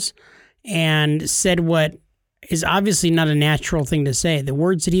was and said what is obviously not a natural thing to say. The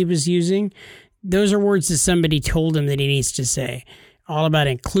words that he was using, those are words that somebody told him that he needs to say. All about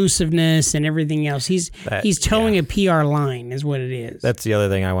inclusiveness and everything else. He's towing a PR line is what it is. That's the other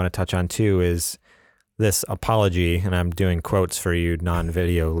thing I want to touch on too, is this apology, and I'm doing quotes for you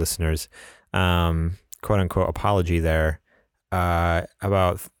non-video listeners, quote unquote apology there.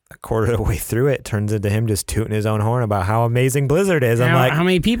 About a quarter of the way through it, turns into him just tooting his own horn about how amazing Blizzard is. I'm like, how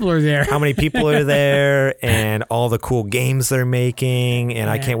many people are there? How many people are there, and all the cool games they're making, and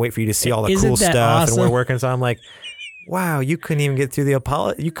I can't wait for you to see all the cool stuff. Awesome? And we're working, so I'm like, wow, you couldn't even get through the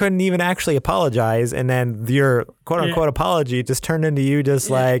apology. You couldn't even actually apologize, and then your quote unquote apology just turned into you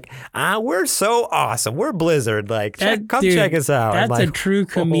just like, we're so awesome. We're Blizzard. Like, come check us out. That's like, a true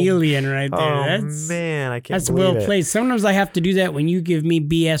chameleon right there. Oh man, I can't. That's believe well played. Sometimes I have to do that when you give me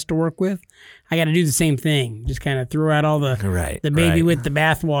BS to work with. I got to do the same thing. Just kind of throw out all the baby with the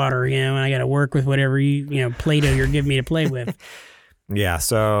bathwater, and I got to work with whatever Play-Doh you're giving me to play with. Yeah.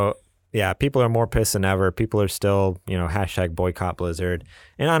 So. Yeah, people are more pissed than ever. People are still, hashtag boycott Blizzard.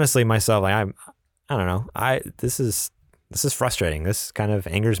 And honestly, myself, like, I don't know. This is frustrating. This kind of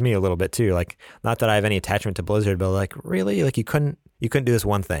angers me a little bit too. Like, not that I have any attachment to Blizzard, but like, really, like you couldn't do this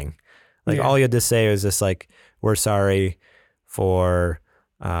one thing. Like, all you had to say was just like, "We're sorry for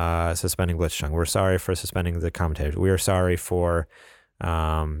suspending Blitzchung. We're sorry for suspending the commentators. We are sorry for."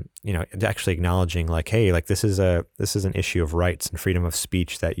 Actually acknowledging like, hey, like this is an issue of rights and freedom of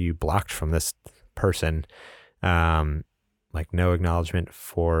speech that you blocked from this person. Like, no acknowledgement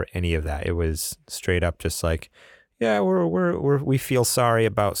for any of that. It was straight up just like, yeah, we feel sorry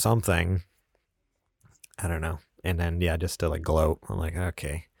about something. I don't know. And then, yeah, just to like gloat. I'm like,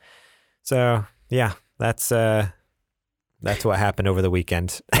 okay. So, yeah, that's what happened over the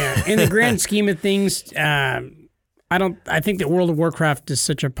weekend. Yeah, in the grand scheme of things, I think that World of Warcraft is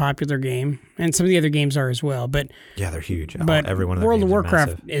such a popular game, and some of the other games are as well. But yeah, they're huge. But every one of World of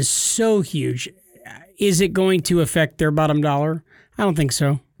Warcraft is so huge. Is it going to affect their bottom dollar? I don't think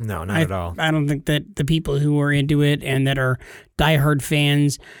so. No, not at all. I don't think that the people who are into it and that are diehard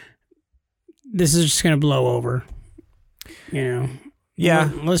fans, this is just going to blow over. You know. Yeah.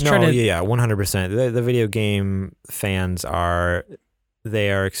 Let's try to. Yeah, 100%. The video game fans are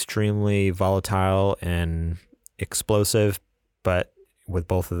extremely volatile and explosive, but with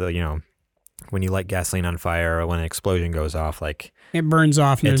both of the, when you light gasoline on fire or when an explosion goes off, like it burns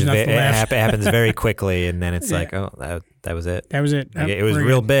off and there's nothing left. It happens very quickly, and then it's like, oh, that was it. That was it. Like it was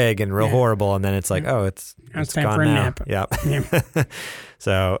real big and real horrible, and then it's like, oh, it's time gone for a now. nap. Yep.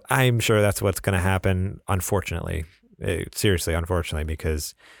 So I'm sure that's what's going to happen, unfortunately. Seriously, unfortunately,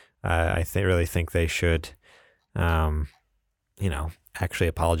 because I really think they should, actually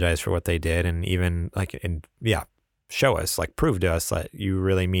apologize for what they did, and even show us, like, prove to us that you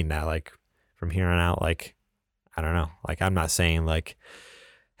really mean that. Like, from here on out, like, I don't know, like, I'm not saying like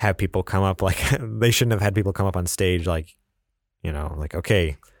have people come up, like they shouldn't have had people come up on stage, like, like,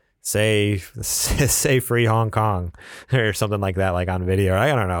 okay, say free Hong Kong or something like that, like on video. I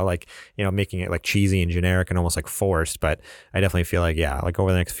don't know, like, making it like cheesy and generic and almost like forced. But I definitely feel like, yeah, like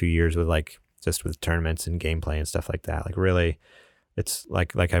over the next few years with like just with tournaments and gameplay and stuff like that, like really, it's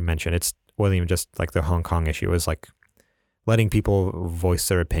like I mentioned, it wasn't even just like the Hong Kong issue. It was like letting people voice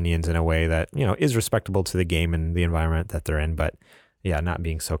their opinions in a way that, is respectable to the game and the environment that they're in. But yeah, not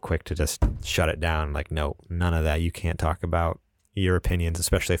being so quick to just shut it down. Like, no, none of that. You can't talk about your opinions,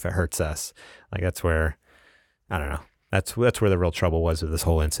 especially if it hurts us. Like, that's where, I don't know, that's where the real trouble was with this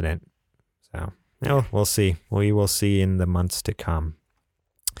whole incident. So, we'll see. We will see in the months to come.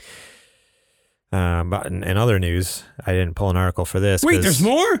 But in other news, I didn't pull an article for this. Wait, there's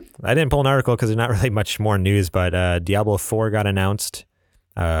more? I didn't pull an article because there's not really much more news, but Diablo 4 got announced,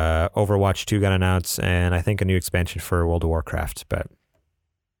 Overwatch 2 got announced, and I think a new expansion for World of Warcraft. But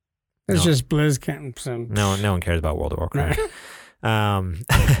it's just BlizzCon. So. No one cares about World of Warcraft.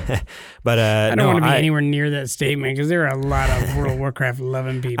 But I don't want to be anywhere near that statement because there are a lot of World of Warcraft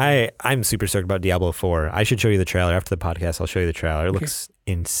loving people. I'm super stoked about Diablo 4. I should show you the trailer after the podcast. I'll show you the trailer. It looks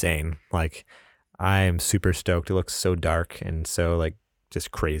insane. Like, I am super stoked. It looks so dark and so like just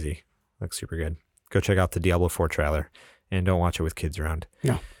crazy. It looks super good. Go check out the Diablo 4 trailer and don't watch it with kids around.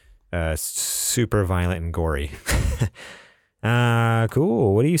 No. Super violent and gory.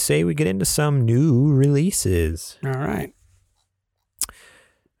 Cool. What do you say we get into some new releases? All right.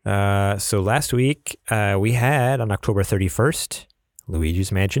 So last week we had on October 31st,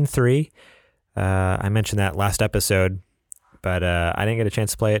 Luigi's Mansion 3. I mentioned that last episode, but I didn't get a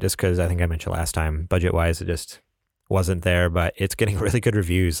chance to play it just because I think I mentioned last time, budget-wise, it just wasn't there, but it's getting really good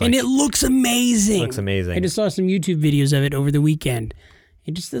reviews. And it looks amazing. It looks amazing. I just saw some YouTube videos of it over the weekend.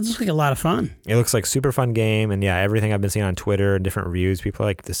 It looks like a lot of fun. It looks like super fun game, and yeah, everything I've been seeing on Twitter, different reviews, people are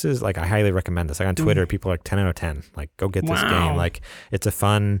like, this is like, I highly recommend this. Like on Twitter, people are like 10 out of 10. Like, go get this game. Like, it's a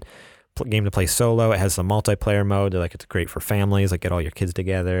fun game to play solo. It has some multiplayer mode. They're like, it's great for families. Like, get all your kids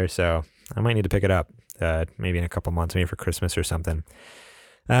together. So I might need to pick it up. Maybe in a couple months, maybe for Christmas or something.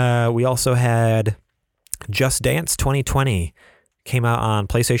 We also had Just Dance 2020 came out on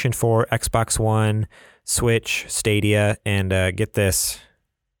PlayStation 4, Xbox One, Switch, Stadia, and get this,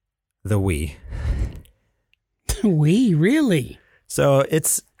 the Wii. Wii, really? So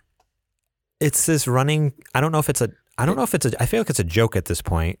it's this running. I don't know if it's a. I feel like it's a joke at this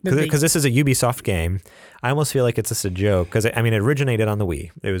point because this is a Ubisoft game. I almost feel like it's just a joke because it originated on the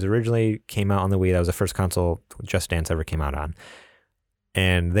Wii. It was originally came out on the Wii. That was the first console Just Dance ever came out on.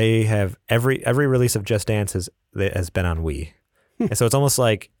 And they have every release of Just Dance has been on Wii. And so it's almost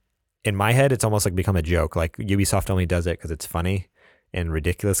like, in my head, it's almost like become a joke. Like Ubisoft only does it because it's funny and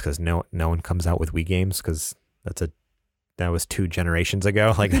ridiculous because no one comes out with Wii games because that was 2 generations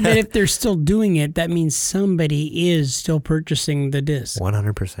ago. Like, but if they're still doing it, that means somebody is still purchasing the disc.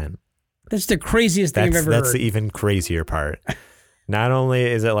 100%. That's the craziest thing I've ever heard. That's the even crazier part. Not only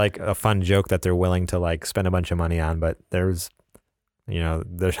is it like a fun joke that they're willing to like spend a bunch of money on, but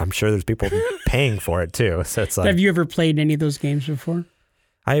I'm sure there's people paying for it too. So it's like, have you ever played any of those games before?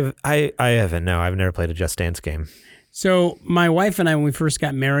 I haven't. No, I've never played a Just Dance game. So my wife and I, when we first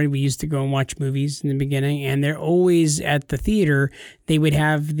got married, we used to go and watch movies in the beginning, and they're always at the theater. They would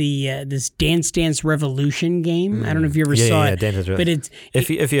have the this Dance Dance Revolution game. I don't know if you ever saw it, but if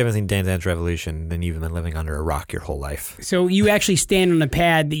you haven't seen Dance Dance Revolution, then you've been living under a rock your whole life. So you actually stand on a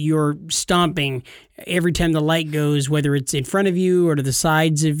pad that you're stomping every time the light goes, whether it's in front of you or to the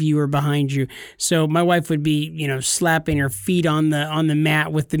sides of you or behind you. So my wife would be, slapping her feet on the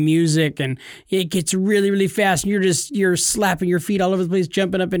mat with the music, and it gets really, really fast, and you're slapping your feet all over the place,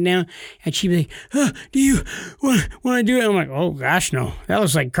 jumping up and down, and she'd be like, do you want to do it? I'm like, oh gosh, no, that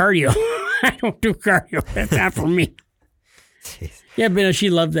looks like cardio. I don't do cardio. That's not for me. Jeez. Yeah, but she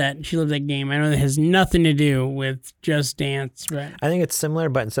loved that. She loved that game. I know that has nothing to do with Just Dance, but I think it's similar,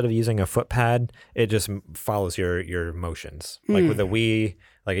 but instead of using a foot pad, it just follows your motions. Like with the Wii,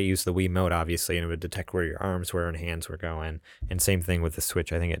 like it used the Wii mode, obviously, and it would detect where your arms were and hands were going. And same thing with the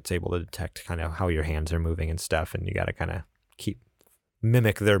Switch. I think it's able to detect kind of how your hands are moving and stuff, and you got to kind of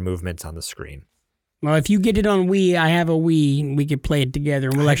mimic their movements on the screen. Well, if you get it on Wii, I have a Wii, and we could play it together,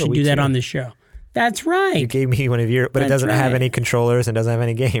 and we'll actually do that on the show. That's right. You gave me one of your, but it doesn't have any controllers and doesn't have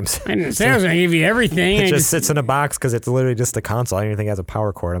any games. I didn't say I was going to give you everything. It just sits in a box because it's literally just a console. I don't even think it has a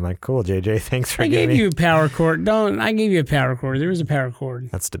power cord. I'm like, cool, JJ, thanks for giving me. I gave you a power cord. I gave you a power cord. There was a power cord.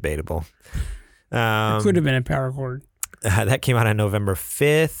 That's debatable. It could have been a power cord. That came out on November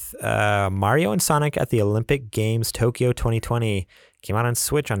 5th. Mario and Sonic at the Olympic Games Tokyo 2020 came out on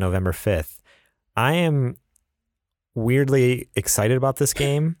Switch on November 5th. I am weirdly excited about this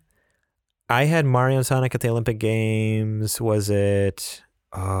game. I had Mario and Sonic at the Olympic Games. Was it?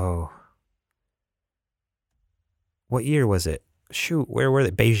 Oh. What year was it? Shoot, where were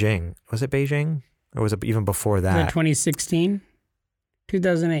they? Beijing. Was it Beijing? Or was it even before that? 2016?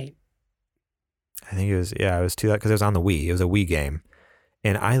 2008. I think it was, it was because it was on the Wii. It was a Wii game.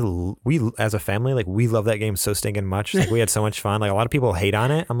 And we as a family, like, we love that game so stinking much. Like, we had so much fun. Like, a lot of people hate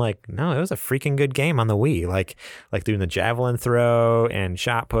on it. I'm like, no, it was a freaking good game on the Wii. Like doing the javelin throw and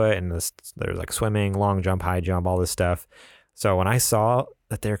shot put, and there's like swimming, long jump, high jump, all this stuff. So when I saw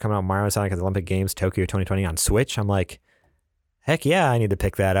that they were coming out Mario and Sonic at the Olympic Games Tokyo 2020 on Switch, I'm like, heck yeah, I need to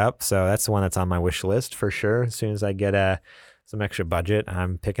pick that up. So that's the one that's on my wish list for sure. As soon as I get some extra budget,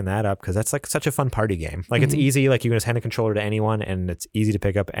 I'm picking that up because that's like such a fun party game. Like, it's easy. Like, you can just hand a controller to anyone and it's easy to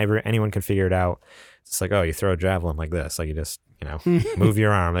pick up. Anyone can figure it out. It's like, oh, you throw a javelin like this. Like, you just, move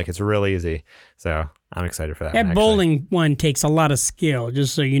your arm. Like, it's real easy. So I'm excited for that. That bowling one takes a lot of skill,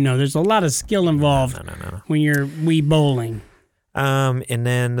 just so you know. There's a lot of skill involved when you're Wii bowling. And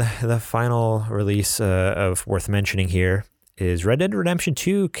then the final release of worth mentioning here is Red Dead Redemption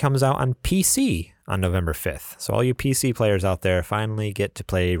 2 comes out on PC on November 5th. So all you PC players out there finally get to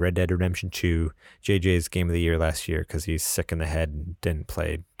play Red Dead Redemption 2, JJ's game of the year last year, because he's sick in the head and didn't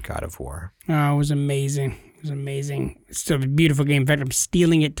play God of War. Oh, it was amazing. It was amazing. It's still a beautiful game. In fact, I'm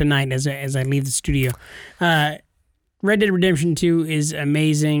stealing it tonight as I leave the studio. Red Dead Redemption 2 is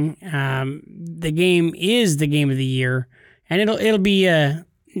amazing. The game is the game of the year, and it'll be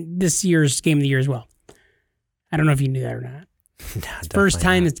this year's game of the year as well. I don't know if you knew that or not. No, first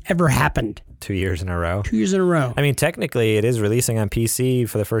time it's ever happened. 2 years in a row. 2 years in a row. I mean, technically, it is releasing on PC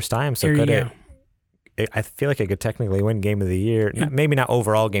for the first time. So I feel like it could technically win Game of the Year. Maybe not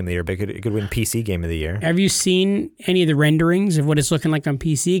overall Game of the Year, but it could win PC Game of the Year. Have you seen any of the renderings of what it's looking like on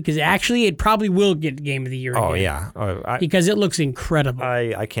PC? Because actually, it probably will get Game of the Year. Oh, again. Yeah. Because it looks incredible.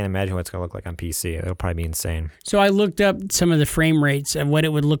 I can't imagine what it's going to look like on PC. It'll probably be insane. So I looked up some of the frame rates of what it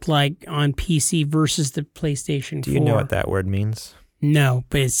would look like on PC versus the PlayStation 4. Do you know what that word means? No,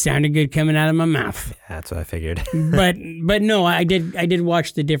 but it sounded good coming out of my mouth. Yeah, that's what I figured. but no, I did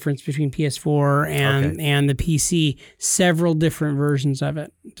watch the difference between PS4 and the PC, several different versions of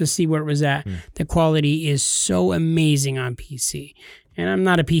it to see where it was at. The quality is so amazing on PC. And I'm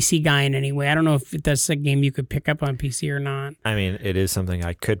not a PC guy in any way. I don't know if that's a game you could pick up on PC or not. I mean, it is something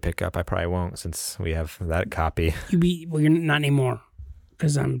I could pick up. I probably won't since we have that copy. You're not anymore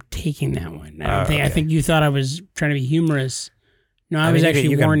because I'm taking that one. I think you thought I was trying to be humorous. No, I was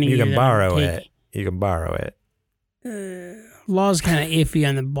actually warning you. You can borrow it. You can borrow it. Law's kind of iffy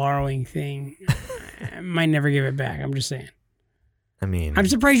on the borrowing thing. I might never give it back. I'm just saying. I mean, I'm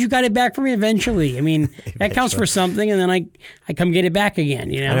surprised you got it back for me eventually. I mean, that counts for something, and then I come get it back again.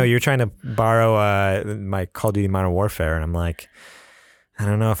 I know you're trying to borrow my Call of Duty Modern Warfare, and I'm like, I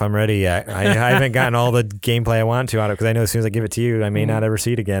don't know if I'm ready yet. I haven't gotten all the gameplay I want to out of it because I know as soon as I give it to you, I may not ever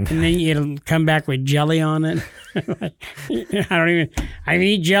see it again. And then it'll come back with jelly on it. I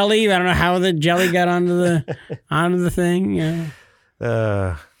eat jelly. I don't know how the jelly got onto the thing.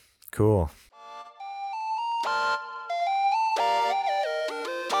 Yeah. Cool.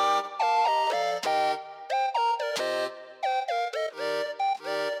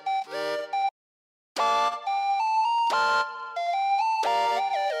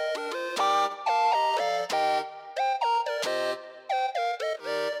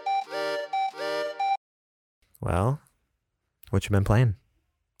 Well, what you been playing?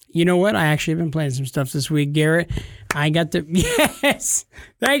 You know what? I actually have been playing some stuff this week, Garrett. I got to... Yes!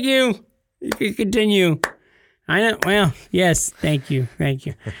 Thank you! You can continue. I know. Well, yes. Thank you.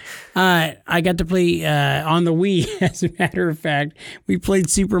 I got to play on the Wii, as a matter of fact. We played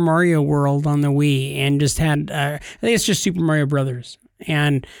Super Mario World on the Wii and just had... I think it's just Super Mario Brothers.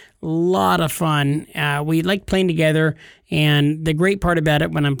 And a lot of fun. We like playing together. And the great part about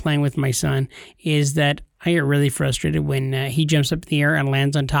it when I'm playing with my son is that I get really frustrated when he jumps up in the air and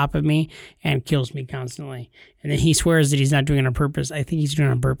lands on top of me and kills me constantly. And then he swears that he's not doing it on purpose. I think he's doing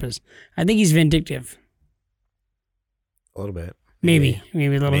it on purpose. I think he's vindictive. A little bit. Maybe a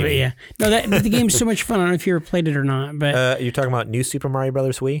little bit, yeah. No, the game's so much fun. I don't know if you ever played it or not. But you're talking about New Super Mario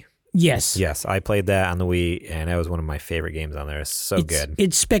Brothers Wii? Yes. Yes, I played that on the Wii, and that was one of my favorite games on there. It's so good.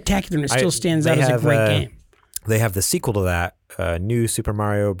 It's spectacular, and it still stands out as a great game. They have the sequel to that, New Super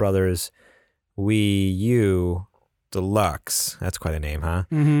Mario Brothers Wii U Deluxe. That's quite a name, huh?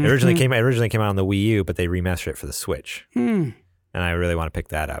 Mm-hmm. It originally came out on the Wii U, but they remastered it for the Switch. And I really want to pick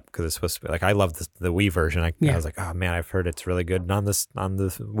that up because it's supposed to be like, I love the Wii version. I was like, oh man, I've heard it's really good on the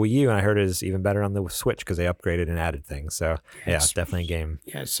Wii U, and I heard it is even better on the Switch because they upgraded and added things. So it's definitely a game.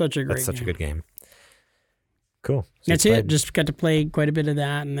 Yeah, it's such a great. That's such a good game. Cool. So that's it. Just got to play quite a bit of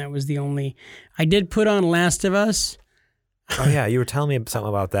that, and that was the only. I did put on Last of Us. Oh yeah, you were telling me something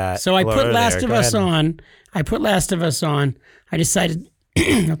about that. So I put Last of Us on. I decided,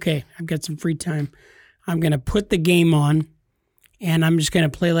 okay, I've got some free time. I'm gonna put the game on. And I'm just going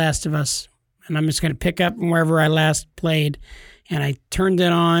to play Last of Us. And I'm just going to pick up wherever I last played. And I turned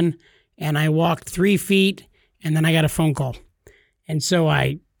it on, and I walked 3 feet, and then I got a phone call. And so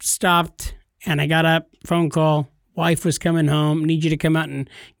I stopped, and I got up, phone call. Wife was coming home. Need you to come out and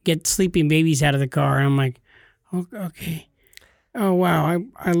get sleeping babies out of the car. And I'm like, okay. Oh, wow.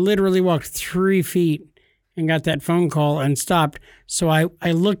 I literally walked 3 feet and got that phone call and stopped. So I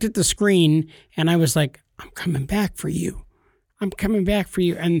looked at the screen, and I was like, I'm coming back for you. I'm coming back for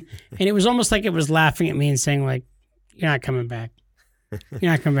you. And it was almost like it was laughing at me and saying, like, you're not coming back.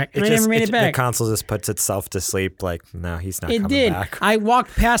 You're not coming back. And I never made it back. The console just puts itself to sleep like, no, he's not coming back. I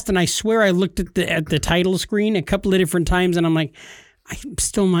walked past, and I swear I looked at the title screen a couple of different times, and I'm like, I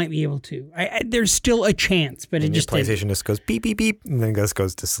still might be able to. There's still a chance, but it just PlayStation just goes beep, beep, beep, and then goes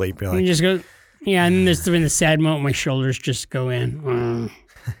to sleep. You're like, and it just goes, yeah, and then there's been the sad moment, my shoulders just go in.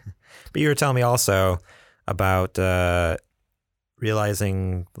 But you were telling me also about...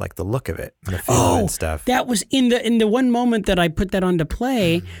 realizing like the look of it and the feel and stuff. That was in the one moment that I put that on to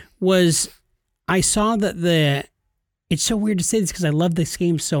play was I saw that it's so weird to say this because I love this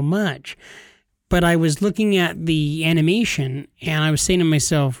game so much, but I was looking at the animation and I was saying to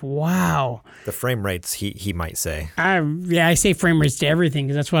myself, wow. The frame rates, he might say. I say frame rates to everything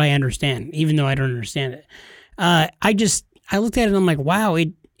because that's what I understand, even though I don't understand it. I looked at it and I'm like, wow,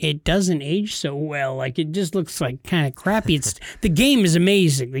 it doesn't age so well. Like, it just looks like kind of crappy. The game is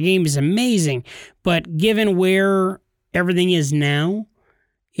amazing. But given where everything is now,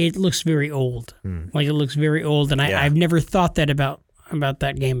 it looks very old. Like, it looks very old. And I've never thought that about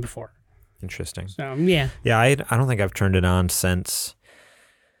that game before. Interesting. So, yeah. Yeah, I don't think I've turned it on since...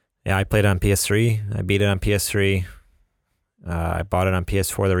 Yeah, I played it on PS3. I beat it on PS3. I bought it on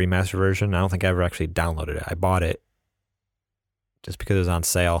PS4, the remastered version. I don't think I ever actually downloaded it. I bought it just because it was on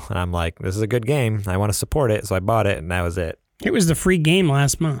sale. And I'm like, this is a good game. I want to support it. So I bought it, and that was it. It was the free game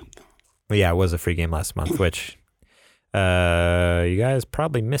last month. Well, yeah, it was a free game last month, which you guys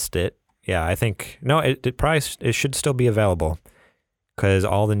probably missed it. Yeah, I think... No, it should still be available because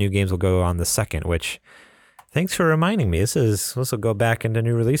all the new games will go on the 2nd, which... Thanks for reminding me. This will go back into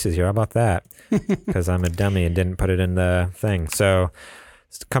new releases here. How about that? Because I'm a dummy and didn't put it in the thing. So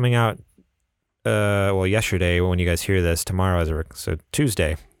it's coming out... yesterday when you guys hear this, tomorrow so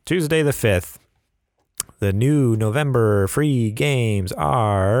Tuesday the 5th, the new November free games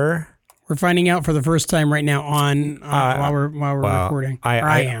are... We're finding out for the first time right now while we're recording.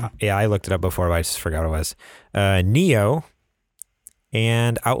 I am. Yeah, I looked it up before, but I just forgot what it was. Neo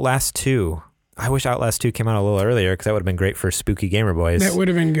and Outlast 2. I wish Outlast 2 came out a little earlier because that would have been great for spooky gamer boys. That would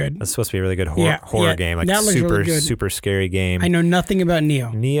have been good. That's supposed to be a really good horror game. Like that looks really good. Super scary game. I know nothing about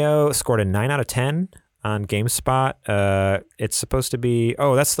Neo. Neo scored a 9 out of 10 on GameSpot. It's supposed to be...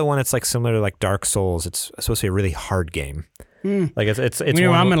 Oh, that's the one that's like similar to like Dark Souls. It's supposed to be a really hard game. Like it's I'm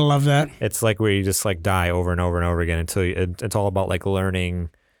going to love that. It's like where you just like die over and over and over again until it's all about like learning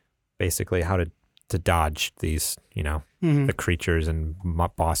basically how to dodge these, the creatures and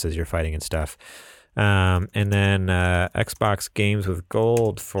bosses you're fighting and stuff. And then Xbox games with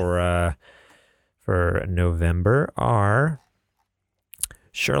gold for November are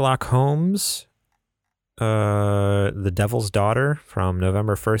Sherlock Holmes, The Devil's Daughter from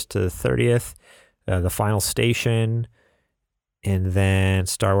November 1st to the 30th, The Final Station, and then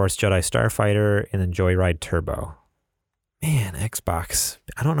Star Wars Jedi Starfighter, and then Joyride Turbo. Man, Xbox.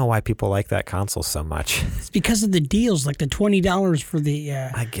 I don't know why people like that console so much. It's because of the deals, like the $20 for the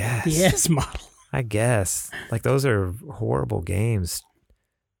I guess. the S model. I guess. Like, those are horrible games.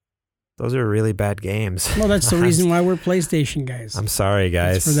 Those are really bad games. Well, that's the reason why we're PlayStation guys. I'm sorry,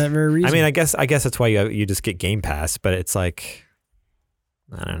 guys. It's for that very reason. I mean, I guess that's why you just get Game Pass, but it's like,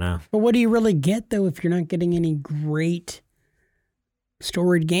 I don't know. But what do you really get, though, if you're not getting any great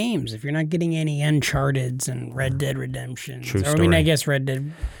storied games? If you're not getting any Uncharted's and Red Dead Redemption. True story. I mean, I guess Red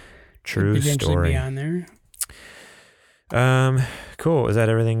Dead True could potentially story. be on there. Cool. Is that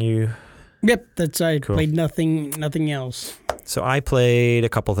everything you... Yep, I Cool. played nothing else. So I played a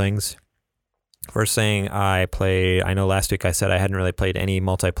couple things. First thing I know last week I said I hadn't really played any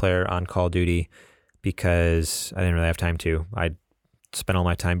multiplayer on Call of Duty because I didn't really have time to. I spent all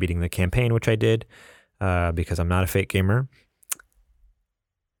my time beating the campaign, which I did because I'm not a fake gamer.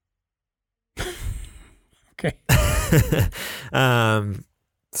 Okay.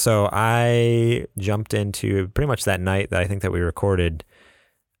 So I jumped into pretty much that night that I think that we recorded.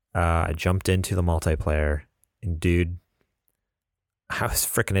 I jumped into the multiplayer, and dude, I was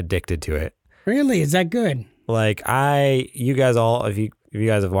freaking addicted to it. Really? Is that good? Like you guys all, if you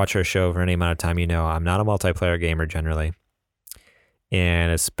guys have watched our show for any amount of time, you know I'm not a multiplayer gamer generally,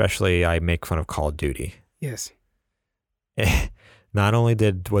 and especially I make fun of Call of Duty. Yes. Not only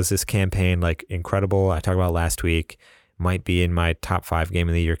was this campaign like incredible, I talked about last week, might be in my top 5 game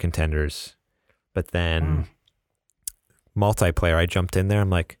of the year contenders, but then multiplayer, I jumped in there, I'm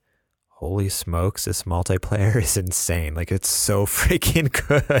like, holy smokes, this multiplayer is insane. Like, it's so freaking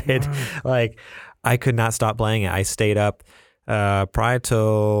good. Like, I could not stop playing it. I stayed up probably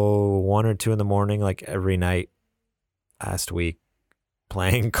till 1 or 2 in the morning, like every night last week,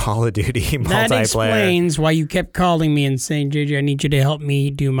 playing Call of Duty multiplayer. That explains why you kept calling me and saying, JJ, I need you to help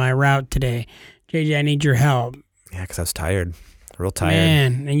me do my route today. JJ, I need your help. Yeah, because I was tired. Real tired.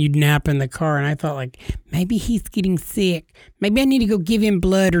 Man, and you'd nap in the car, and I thought, like, maybe he's getting sick. Maybe I need to go give him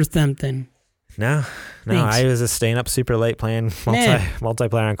blood or something. No, Thanks. I was just staying up super late playing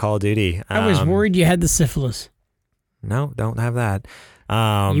multiplayer on Call of Duty. I was worried you had the syphilis. No, don't have that.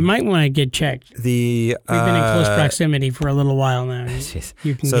 You might want to get checked. We've been in close proximity for a little while now.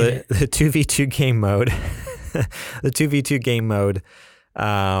 You can so get the 2v2 game mode,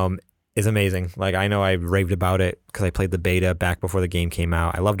 is amazing. Like, I know I raved about it because I played the beta back before the game came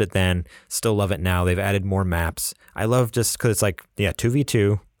out. I loved it then, still love it now. They've added more maps. I love just because it's like, 2v2,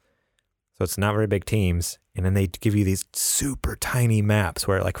 so it's not very big teams. And then they give you these super tiny maps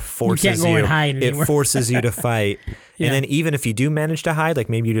where it like forces you. Can't go and hide anywhere. It forces you to fight. Yeah. And then even if you do manage to hide, like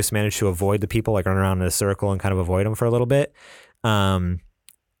maybe you just manage to avoid the people, like run around in a circle and kind of avoid them for a little bit.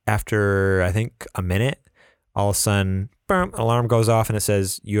 After I think a minute, all of a sudden, boom, alarm goes off and it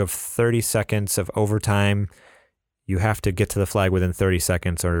says you have 30 seconds of overtime. You have to get to the flag within 30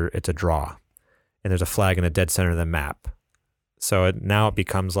 seconds or it's a draw. And there's a flag in the dead center of the map. So now it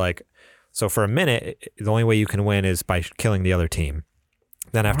becomes like, so for a minute, the only way you can win is by killing the other team.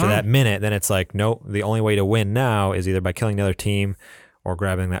 Then after that minute, then it's like, nope, the only way to win now is either by killing the other team or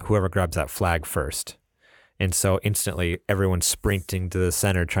grabbing whoever grabs that flag first. And so instantly everyone's sprinting to the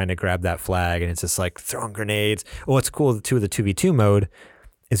center trying to grab that flag, and it's just like throwing grenades. What's cool too with the 2v2 mode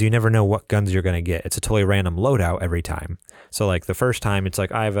is you never know what guns you're going to get. It's a totally random loadout every time. So like the first time it's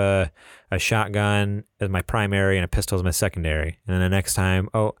like I have a shotgun as my primary and a pistol as my secondary. And then the next time,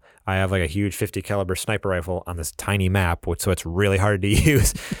 I have like a huge 50 caliber sniper rifle on this tiny map, so it's really hard to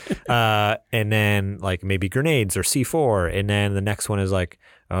use. And then like maybe grenades or C4. And then the next one is like,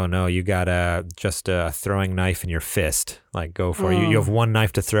 oh no, you got just a throwing knife in your fist. Like go for it. You have one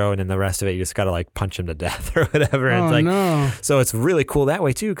knife to throw, and then the rest of it you just got to like punch him to death or whatever. And it's like, no. So it's really cool that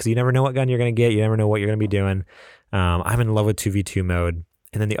way too, because you never know what gun you're going to get. You never know what you're going to be doing. I'm in love with 2v2 mode.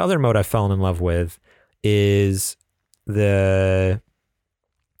 And then the other mode I've fallen in love with is the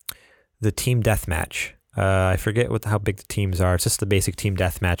team deathmatch. I forget how big the teams are. It's just the basic team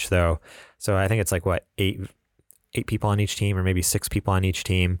deathmatch though. So I think it's like eight people on each team, or maybe 6 people on each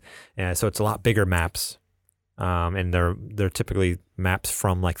team. So it's a lot bigger maps. And they're typically maps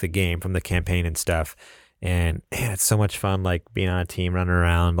from like the game, from the campaign and stuff. And man, it's so much fun, like being on a team, running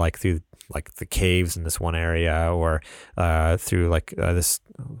around like through like the caves in this one area, or through like this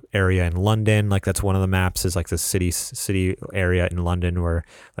area in London. Like that's one of the maps, is like the city area in London where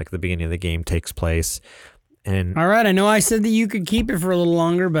like the beginning of the game takes place. And all right, I know I said that you could keep it for a little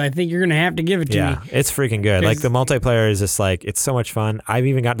longer, but I think you're going to have to give it to me. Yeah, it's freaking good. Like the multiplayer is just like, it's so much fun. I've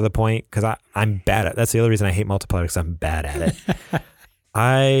even got to the point, because I'm bad at, that's the other reason I hate multiplayer, because I'm bad at it.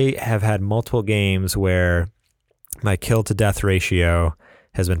 I have had multiple games where my kill to death ratio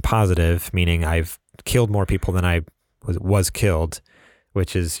has been positive, meaning I've killed more people than I was killed,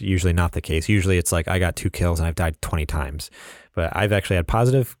 which is usually not the case. Usually it's like I got 2 kills and I've died 20 times. But I've actually had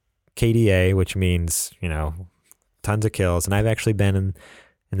positive KDA, which means, tons of kills. And I've actually been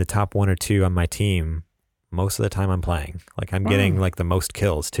in the top 1 or 2 on my team most of the time I'm playing. Like I'm getting like the most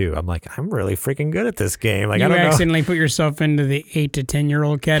kills too. I'm like, I'm really freaking good at this game. Like, you I don't accidentally put yourself into the 8 to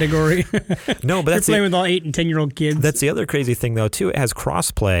 10-year-old category. No, but that's you're playing with all 8 and 10-year-old kids. That's the other crazy thing though too. It has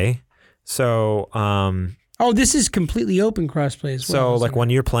crossplay. So, oh, this is completely open crossplay as well. So like when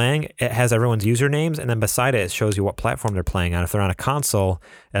you're playing, it has everyone's usernames, and then beside it shows you what platform they're playing on. If they're on a console,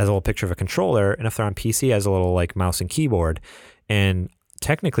 it has a little picture of a controller, and if they're on PC, it has a little like mouse and keyboard. And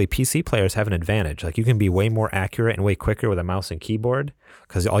technically, PC players have an advantage. Like you can be way more accurate and way quicker with a mouse and keyboard,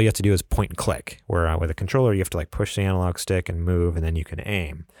 because all you have to do is point and click. Where with a controller, you have to like push the analog stick and move, and then you can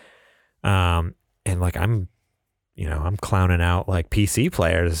aim. And like I'm clowning out like PC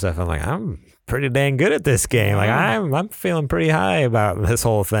players and stuff. I'm like, I'm pretty dang good at this game. Like I'm feeling pretty high about this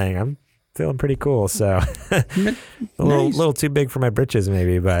whole thing. I'm feeling pretty cool. So a little too big for my britches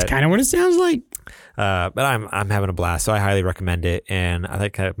maybe, but kind of what it sounds like. But I'm having a blast. So I highly recommend it. And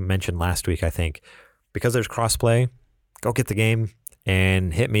like I mentioned last week, I think because there's crossplay, go get the game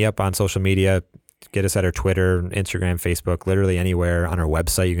and hit me up on social media. Get us at our Twitter, Instagram, Facebook, literally anywhere on our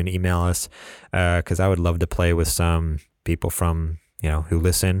website. You can email us because I would love to play with some people from, who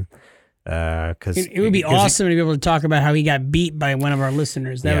listen. Because it would be awesome to be able to talk about how he got beat by one of our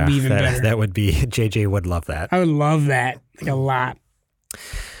listeners. That would be even better. That would be, JJ would love that. I would love that like a lot.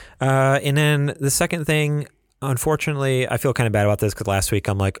 And then the second thing, unfortunately, I feel kind of bad about this because last week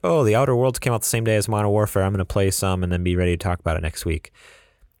I'm like, oh, the Outer Worlds came out the same day as Modern Warfare. I'm going to play some and then be ready to talk about it next week.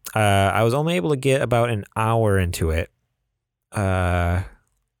 I was only able to get about an hour into it. So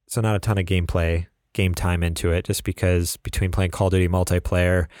not a ton of game time into it, just because between playing Call of Duty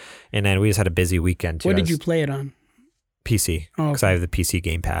multiplayer and then we just had a busy weekend too. What did you play it on? PC, because I have the PC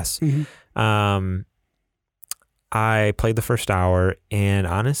Game Pass. Mm-hmm. I played the first hour and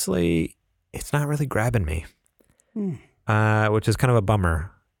honestly, it's not really grabbing me, which is kind of a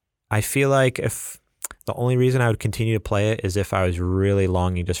bummer. I feel like if the only reason I would continue to play it is if I was really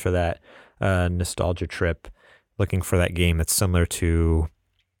longing just for that nostalgia trip, looking for that game that's similar to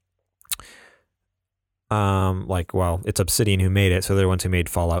it's Obsidian who made it, so they're the ones who made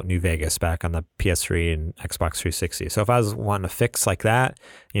Fallout New Vegas back on the PS3 and Xbox 360. So if I was wanting a fix like that,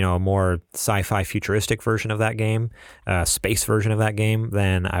 a more sci-fi futuristic version of that game, space version of that game,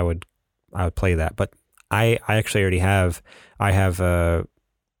 then I would play that. But I actually already have Fallout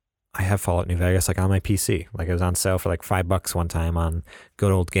New Vegas like on my PC. Like it was on sale for like $5 one time on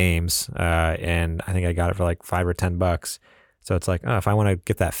Good Old Games, and I think I got it for like $5 or $10. So it's like, oh, if I want to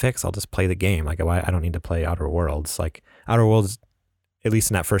get that fix, I'll just play the game. Like I don't need to play Outer Worlds. Like Outer Worlds, at least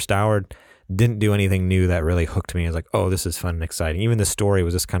in that first hour, didn't do anything new that really hooked me. I was like, oh, this is fun and exciting. Even the story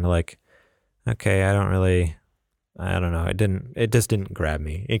was just kind of like, okay, I don't know. It just didn't grab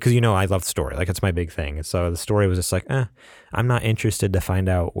me because, I love the story. Like it's my big thing. And so the story was just like, I'm not interested to find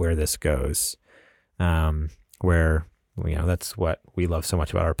out where this goes. Where, that's what we love so much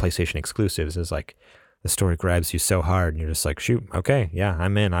about our PlayStation exclusives is like the story grabs you so hard and you're just like, shoot, okay, yeah,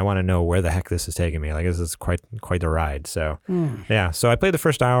 I'm in. I want to know where the heck this is taking me. Like this is quite the ride. So yeah, so I played the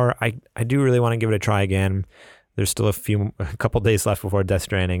first hour. I do really want to give it a try again. There's still a couple days left before Death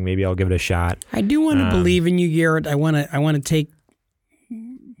Stranding. Maybe I'll give it a shot. I do want to believe in you, Garrett. I want to take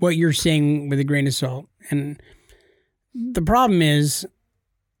what you're saying with a grain of salt. And the problem is,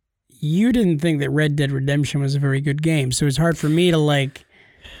 you didn't think that Red Dead Redemption was a very good game, so it's hard for me to like.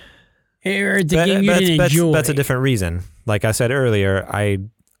 It's a game you didn't enjoy. That's a different reason. Like I said earlier,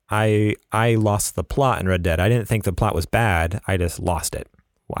 I lost the plot in Red Dead. I didn't think the plot was bad. I just lost it.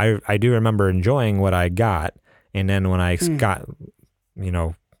 I do remember enjoying what I got. And then when I got,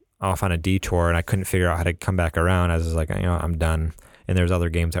 off on a detour and I couldn't figure out how to come back around, I was like, I'm done. And there's other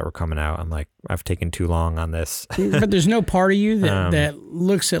games that were coming out. I'm like, I've taken too long on this. But there's no part of you that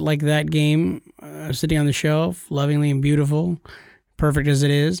looks at like that game sitting on the shelf, lovingly and beautiful, perfect as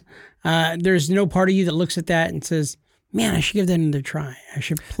it is. There's no part of you that looks at that and says, man, I should give that another try. I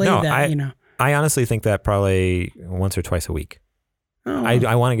should play that, I honestly think that probably once or twice a week. Oh.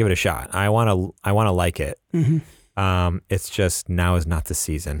 I want to give it a shot. I want to like it. Mm-hmm. It's just now is not the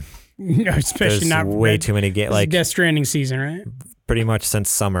season. No, especially There's not way too many games. Like Death Stranding season, right? pretty much since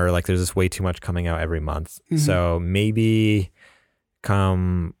summer, like there's just way too much coming out every month. So maybe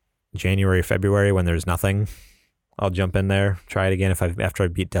come January, February when there's nothing, I'll jump in there, try it again after I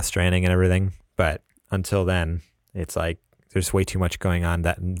beat Death Stranding and everything. But until then, it's like there's way too much going on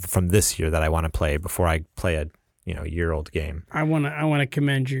that from this year that I want to play before I play a year-old game. I want to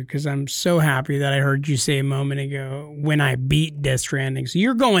commend you because I'm so happy that I heard you say a moment ago when I beat Death Stranding. So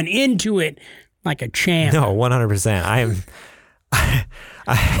you're going into it like a champ. No, 100%. I am.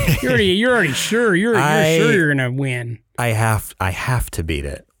 You're already sure. You're sure you're gonna win. I have to beat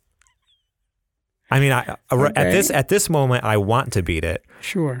it. I mean, at this moment, I want to beat it.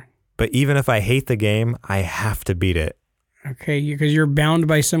 Sure. But even if I hate the game, I have to beat it. Okay, because you're bound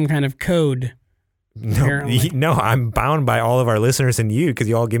by some kind of code. No, I'm bound by all of our listeners and you because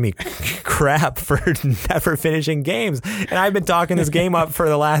you all give me crap for never finishing games. And I've been talking this game up for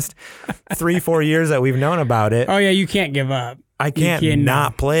the last 3-4 years that we've known about it. Oh, yeah, you can't give up. I can't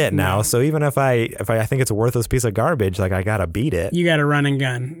not play it now. No. So even if I think it's a worthless piece of garbage, like I got to beat it. You got to run and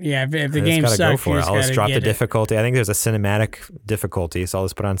gun. Yeah, if the game sucks, go for it. I'll just drop the difficulty. I think there's a cinematic difficulty, so I'll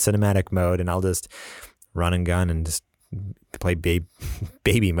just put on cinematic mode and I'll just run and gun and just play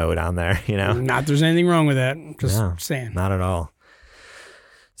baby mode on there, you know? Not there's anything wrong with that. Just saying. Not at all.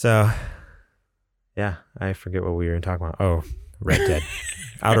 So, yeah, I forget what we were talking about. Oh, Red Dead.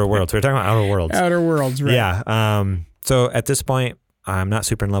 Outer Worlds. We were talking about Outer Worlds. Outer Worlds, right. Yeah. So at this point, I'm not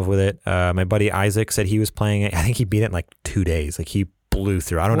super in love with it. My buddy Isaac said he was playing it. I think he beat it in like 2 days. Like he blew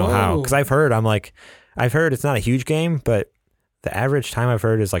through. I don't know how. Because I've heard it's not a huge game, but the average time I've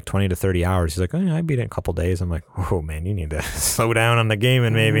heard is like 20 to 30 hours. He's like, oh, yeah, I beat it in a couple days. I'm like, oh man, you need to slow down on the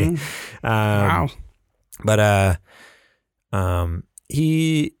gaming maybe. Wow. But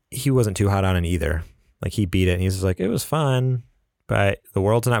he wasn't too hot on it either. Like he beat it and he's just like, it was fun, but the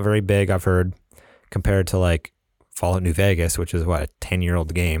world's not very big, I've heard, compared to like Fallout New Vegas, which is a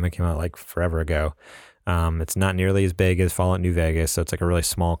 10-year-old game. It came out like forever ago. It's not nearly as big as Fallout New Vegas, so it's like a really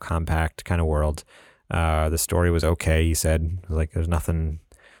small, compact kind of world. The story was okay, he said. Like there's nothing.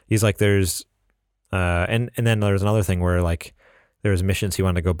 He's like there's, and then there's another thing where like there was missions he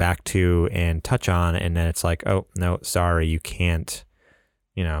wanted to go back to and touch on, and then it's like, oh no, sorry, you can't.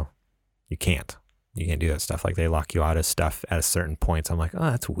 You can't do that stuff. Like they lock you out of stuff at a certain points. I'm like,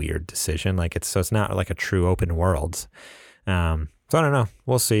 oh, that's a weird decision. Like it's not like a true open world. So I don't know.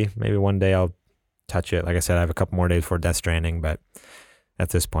 We'll see. Maybe one day I'll touch it. Like I said, I have a couple more days before Death Stranding, but at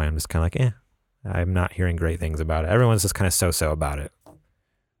this point I'm just kind of like, I'm not hearing great things about it. Everyone's just kind of so-so about it.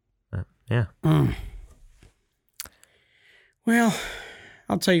 Yeah. Well,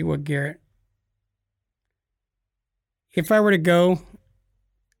 I'll tell you what, Garrett. If I were to go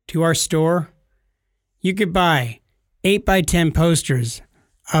to our store, you could buy 8x10 posters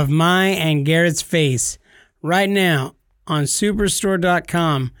of my and Garrett's face right now on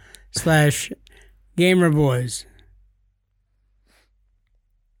superstore.com/gamerboys.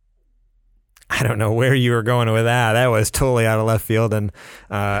 I don't know where you were going with that. That was totally out of left field. And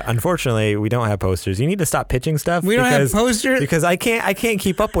unfortunately, we don't have posters. You need to stop pitching stuff. We don't have posters? Because I can't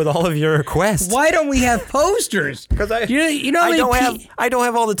keep up with all of your requests. Why don't we have posters? Because I don't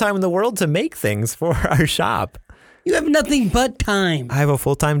have all the time in the world to make things for our shop. You have nothing but time. I have a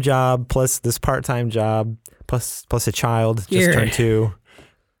full-time job plus this part-time job plus a child just turned 2.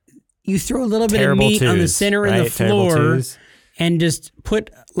 You throw a little bit of meat on the center of the floor and just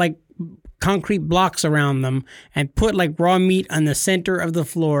put like concrete blocks around them and put like raw meat on the center of the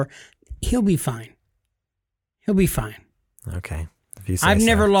floor. He'll be fine. Okay. If you say I've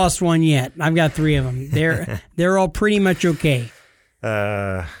never lost one yet. I've got 3 of them. They're all pretty much okay.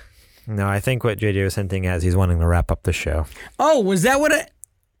 No, I think what JJ was hinting at is he's wanting to wrap up the show. Oh, was that what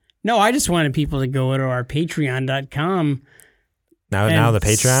No, I just wanted people to go to our patreon.com. Now the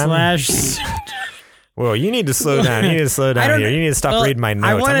Patreon? Whoa, you need to slow down. You need to slow down here. You need to stop reading my notes.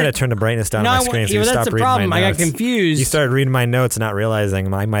 I'm going to turn the brightness down on my screen so you stop reading my notes. I got confused. You started reading my notes and not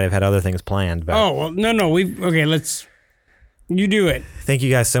realizing I might have had other things planned. But oh, well, no. You do it. Thank you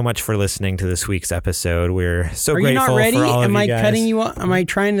guys so much for listening to this week's episode. We're so grateful for all of you guys. Are you not ready? Am I cutting you off? Am I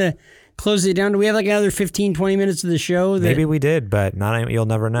trying to close it down? Do we have like another 15, 20 minutes of the show? Maybe we did, but you'll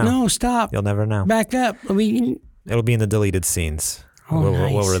never know. No, stop. You'll never know. Back up. It'll be in the deleted scenes. Oh,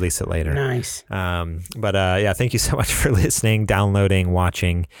 nice. We'll release it later. Nice. But thank you so much for listening, downloading,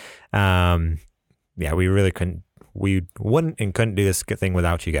 watching. We really couldn't do this thing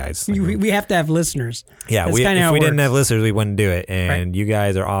without you guys. We have to have listeners. Yeah, if we didn't have listeners, we wouldn't do it. And You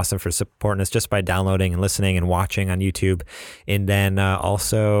guys are awesome for supporting us just by downloading and listening and watching on YouTube. And then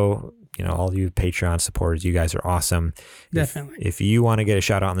also, all you Patreon supporters, you guys are awesome. Definitely. If you want to get a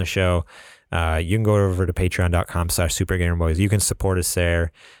shout out on the show, you can go over to patreon.com/supergamerboys. You can support us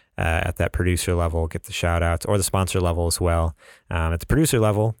there at that producer level, get the shout outs, or the sponsor level as well. At the producer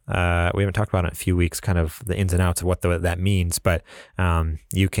level, we haven't talked about it in a few weeks, kind of the ins and outs of what that means, but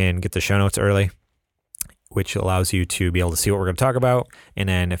you can get the show notes early, which allows you to be able to see what we're going to talk about. And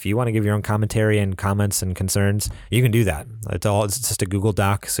then if you want to give your own commentary and comments and concerns, you can do that. It's just a Google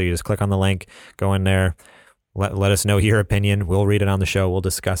Doc. So you just click on the link, go in there, let us know your opinion. We'll read it on the show. We'll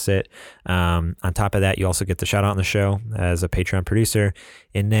discuss it. On top of that, you also get the shout out on the show as a Patreon producer.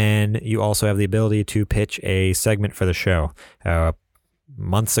 And then you also have the ability to pitch a segment for the show.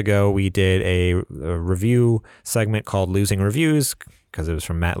 Months ago, we did a review segment called Losing Reviews, because it was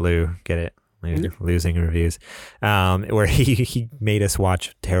from Matt Liu. Get it? Losing Reviews, where he made us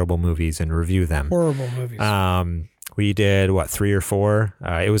watch terrible movies and review them. Horrible movies. We did 3 or 4.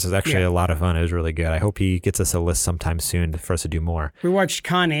 It was actually a lot of fun. It was really good. I hope he gets us a list sometime soon for us to do more. We watched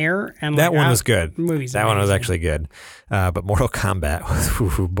Con Air, and that one was good. Movies. That one was actually good. But Mortal Kombat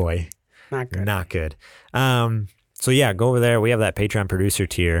was, boy, not good. So yeah, go over there. We have that Patreon producer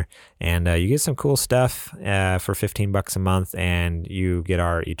tier, and you get some cool stuff for $15 a month, and you get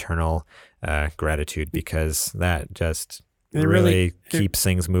our eternal gratitude, because that just really keeps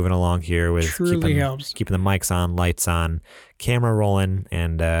things moving along here with keeping the mics on, lights on, camera rolling,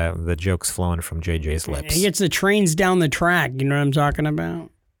 and the jokes flowing from JJ's lips. He gets the trains down the track. You know what I'm talking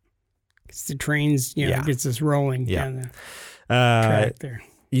about? It's the trains, gets us rolling down the track there.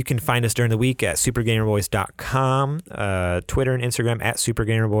 You can find us during the week at supergamerboys.com, Twitter and Instagram at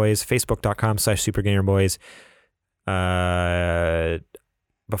supergamerboys, facebook.com/supergamerboys.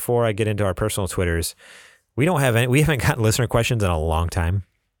 Before I get into our personal Twitters, we haven't gotten listener questions in a long time.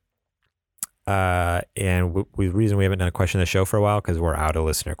 And the reason we haven't done a question of the show for a while, because we're out of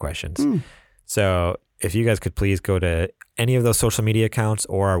listener questions. So if you guys could please go to any of those social media accounts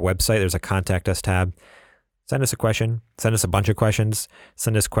or our website, there's a contact us tab. Send us a question. Send us a bunch of questions.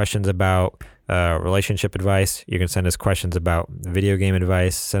 Send us questions about relationship advice. You can send us questions about video game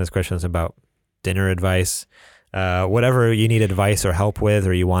advice. Send us questions about dinner advice. Whatever you need advice or help with,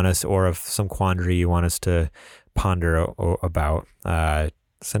 or you want us, or if some quandary you want us to ponder about,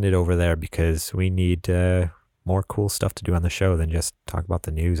 send it over there, because we need more cool stuff to do on the show than just talk about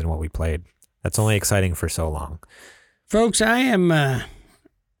the news and what we played. That's only exciting for so long. Folks, I'm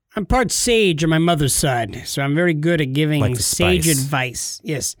part sage on my mother's side, so I'm very good at giving sage advice.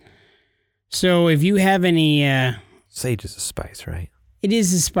 Yes. So if you have any... Sage is a spice, right? It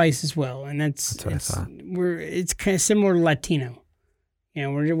is a spice as well, and that's what I thought. It's kind of similar to Latino.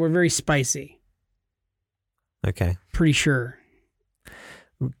 We're very spicy. Okay. Pretty sure.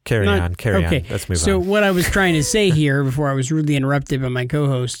 Carry on. Let's move on. So what I was trying to say here before I was rudely interrupted by my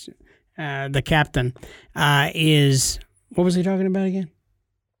co-host, the captain, is... What was he talking about again?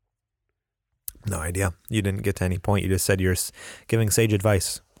 No idea. You didn't get to any point. You just said you're giving sage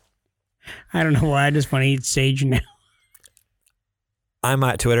advice. I don't know why. I just want to eat sage now. I'm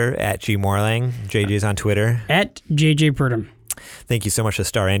at Twitter at @GMorlang. JJ's on Twitter at JJ Purdom. Thank you so much to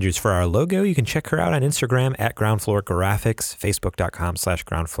Star Andrews for our logo. You can check her out on Instagram at Ground Floor Graphics,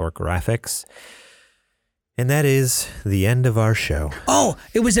 Facebook.com/Ground Floor Graphics. And that is the end of our show. Oh,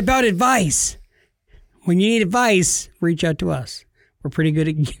 it was about advice. When you need advice, reach out to us. We're pretty good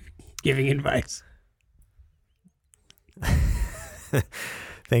at giving advice.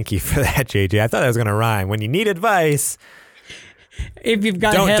 Thank you for that, JJ. I thought that was going to rhyme. When you need advice... If you've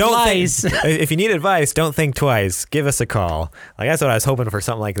got head lice. If you need advice, don't think twice. Give us a call. That's what I was hoping for,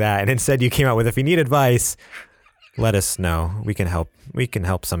 something like that. And instead you came out with, if you need advice, let us know. We can help. We can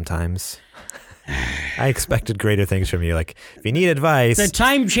help sometimes. I expected greater things from you. If you need advice. The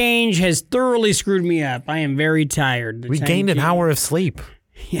time change has thoroughly screwed me up. I am very tired. We gained an hour of sleep.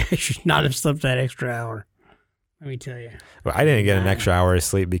 Yeah, I should not have slept that extra hour. Let me tell you. Well, I didn't get an extra hour of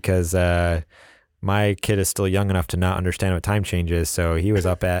sleep because my kid is still young enough to not understand what time change is, so he was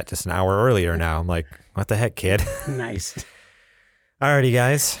up at just an hour earlier now. I'm like, what the heck, kid? Nice. Alrighty,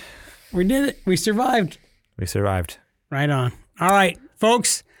 guys. We did it. We survived. Right on. All right,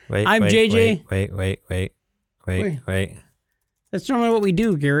 folks. I'm JJ. Wait. That's normally what we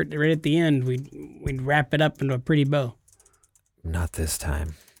do, Garrett. Right at the end, we'd wrap it up into a pretty bow. Not this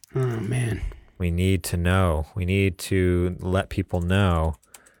time. Oh, man. We need to know. We need to let people know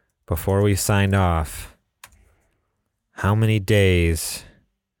before we signed off how many days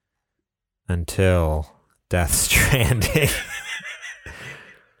until Death Stranding.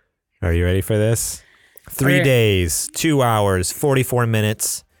 Are you ready for this? 3 days, 2 hours, 44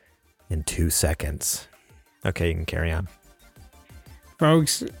 minutes, and 2 seconds. Okay, you can carry on.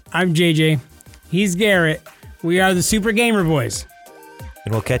 Folks, I'm JJ. He's Garrett. We are the Super Gamer Boys.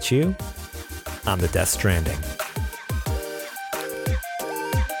 And we'll catch you on the Death Stranding.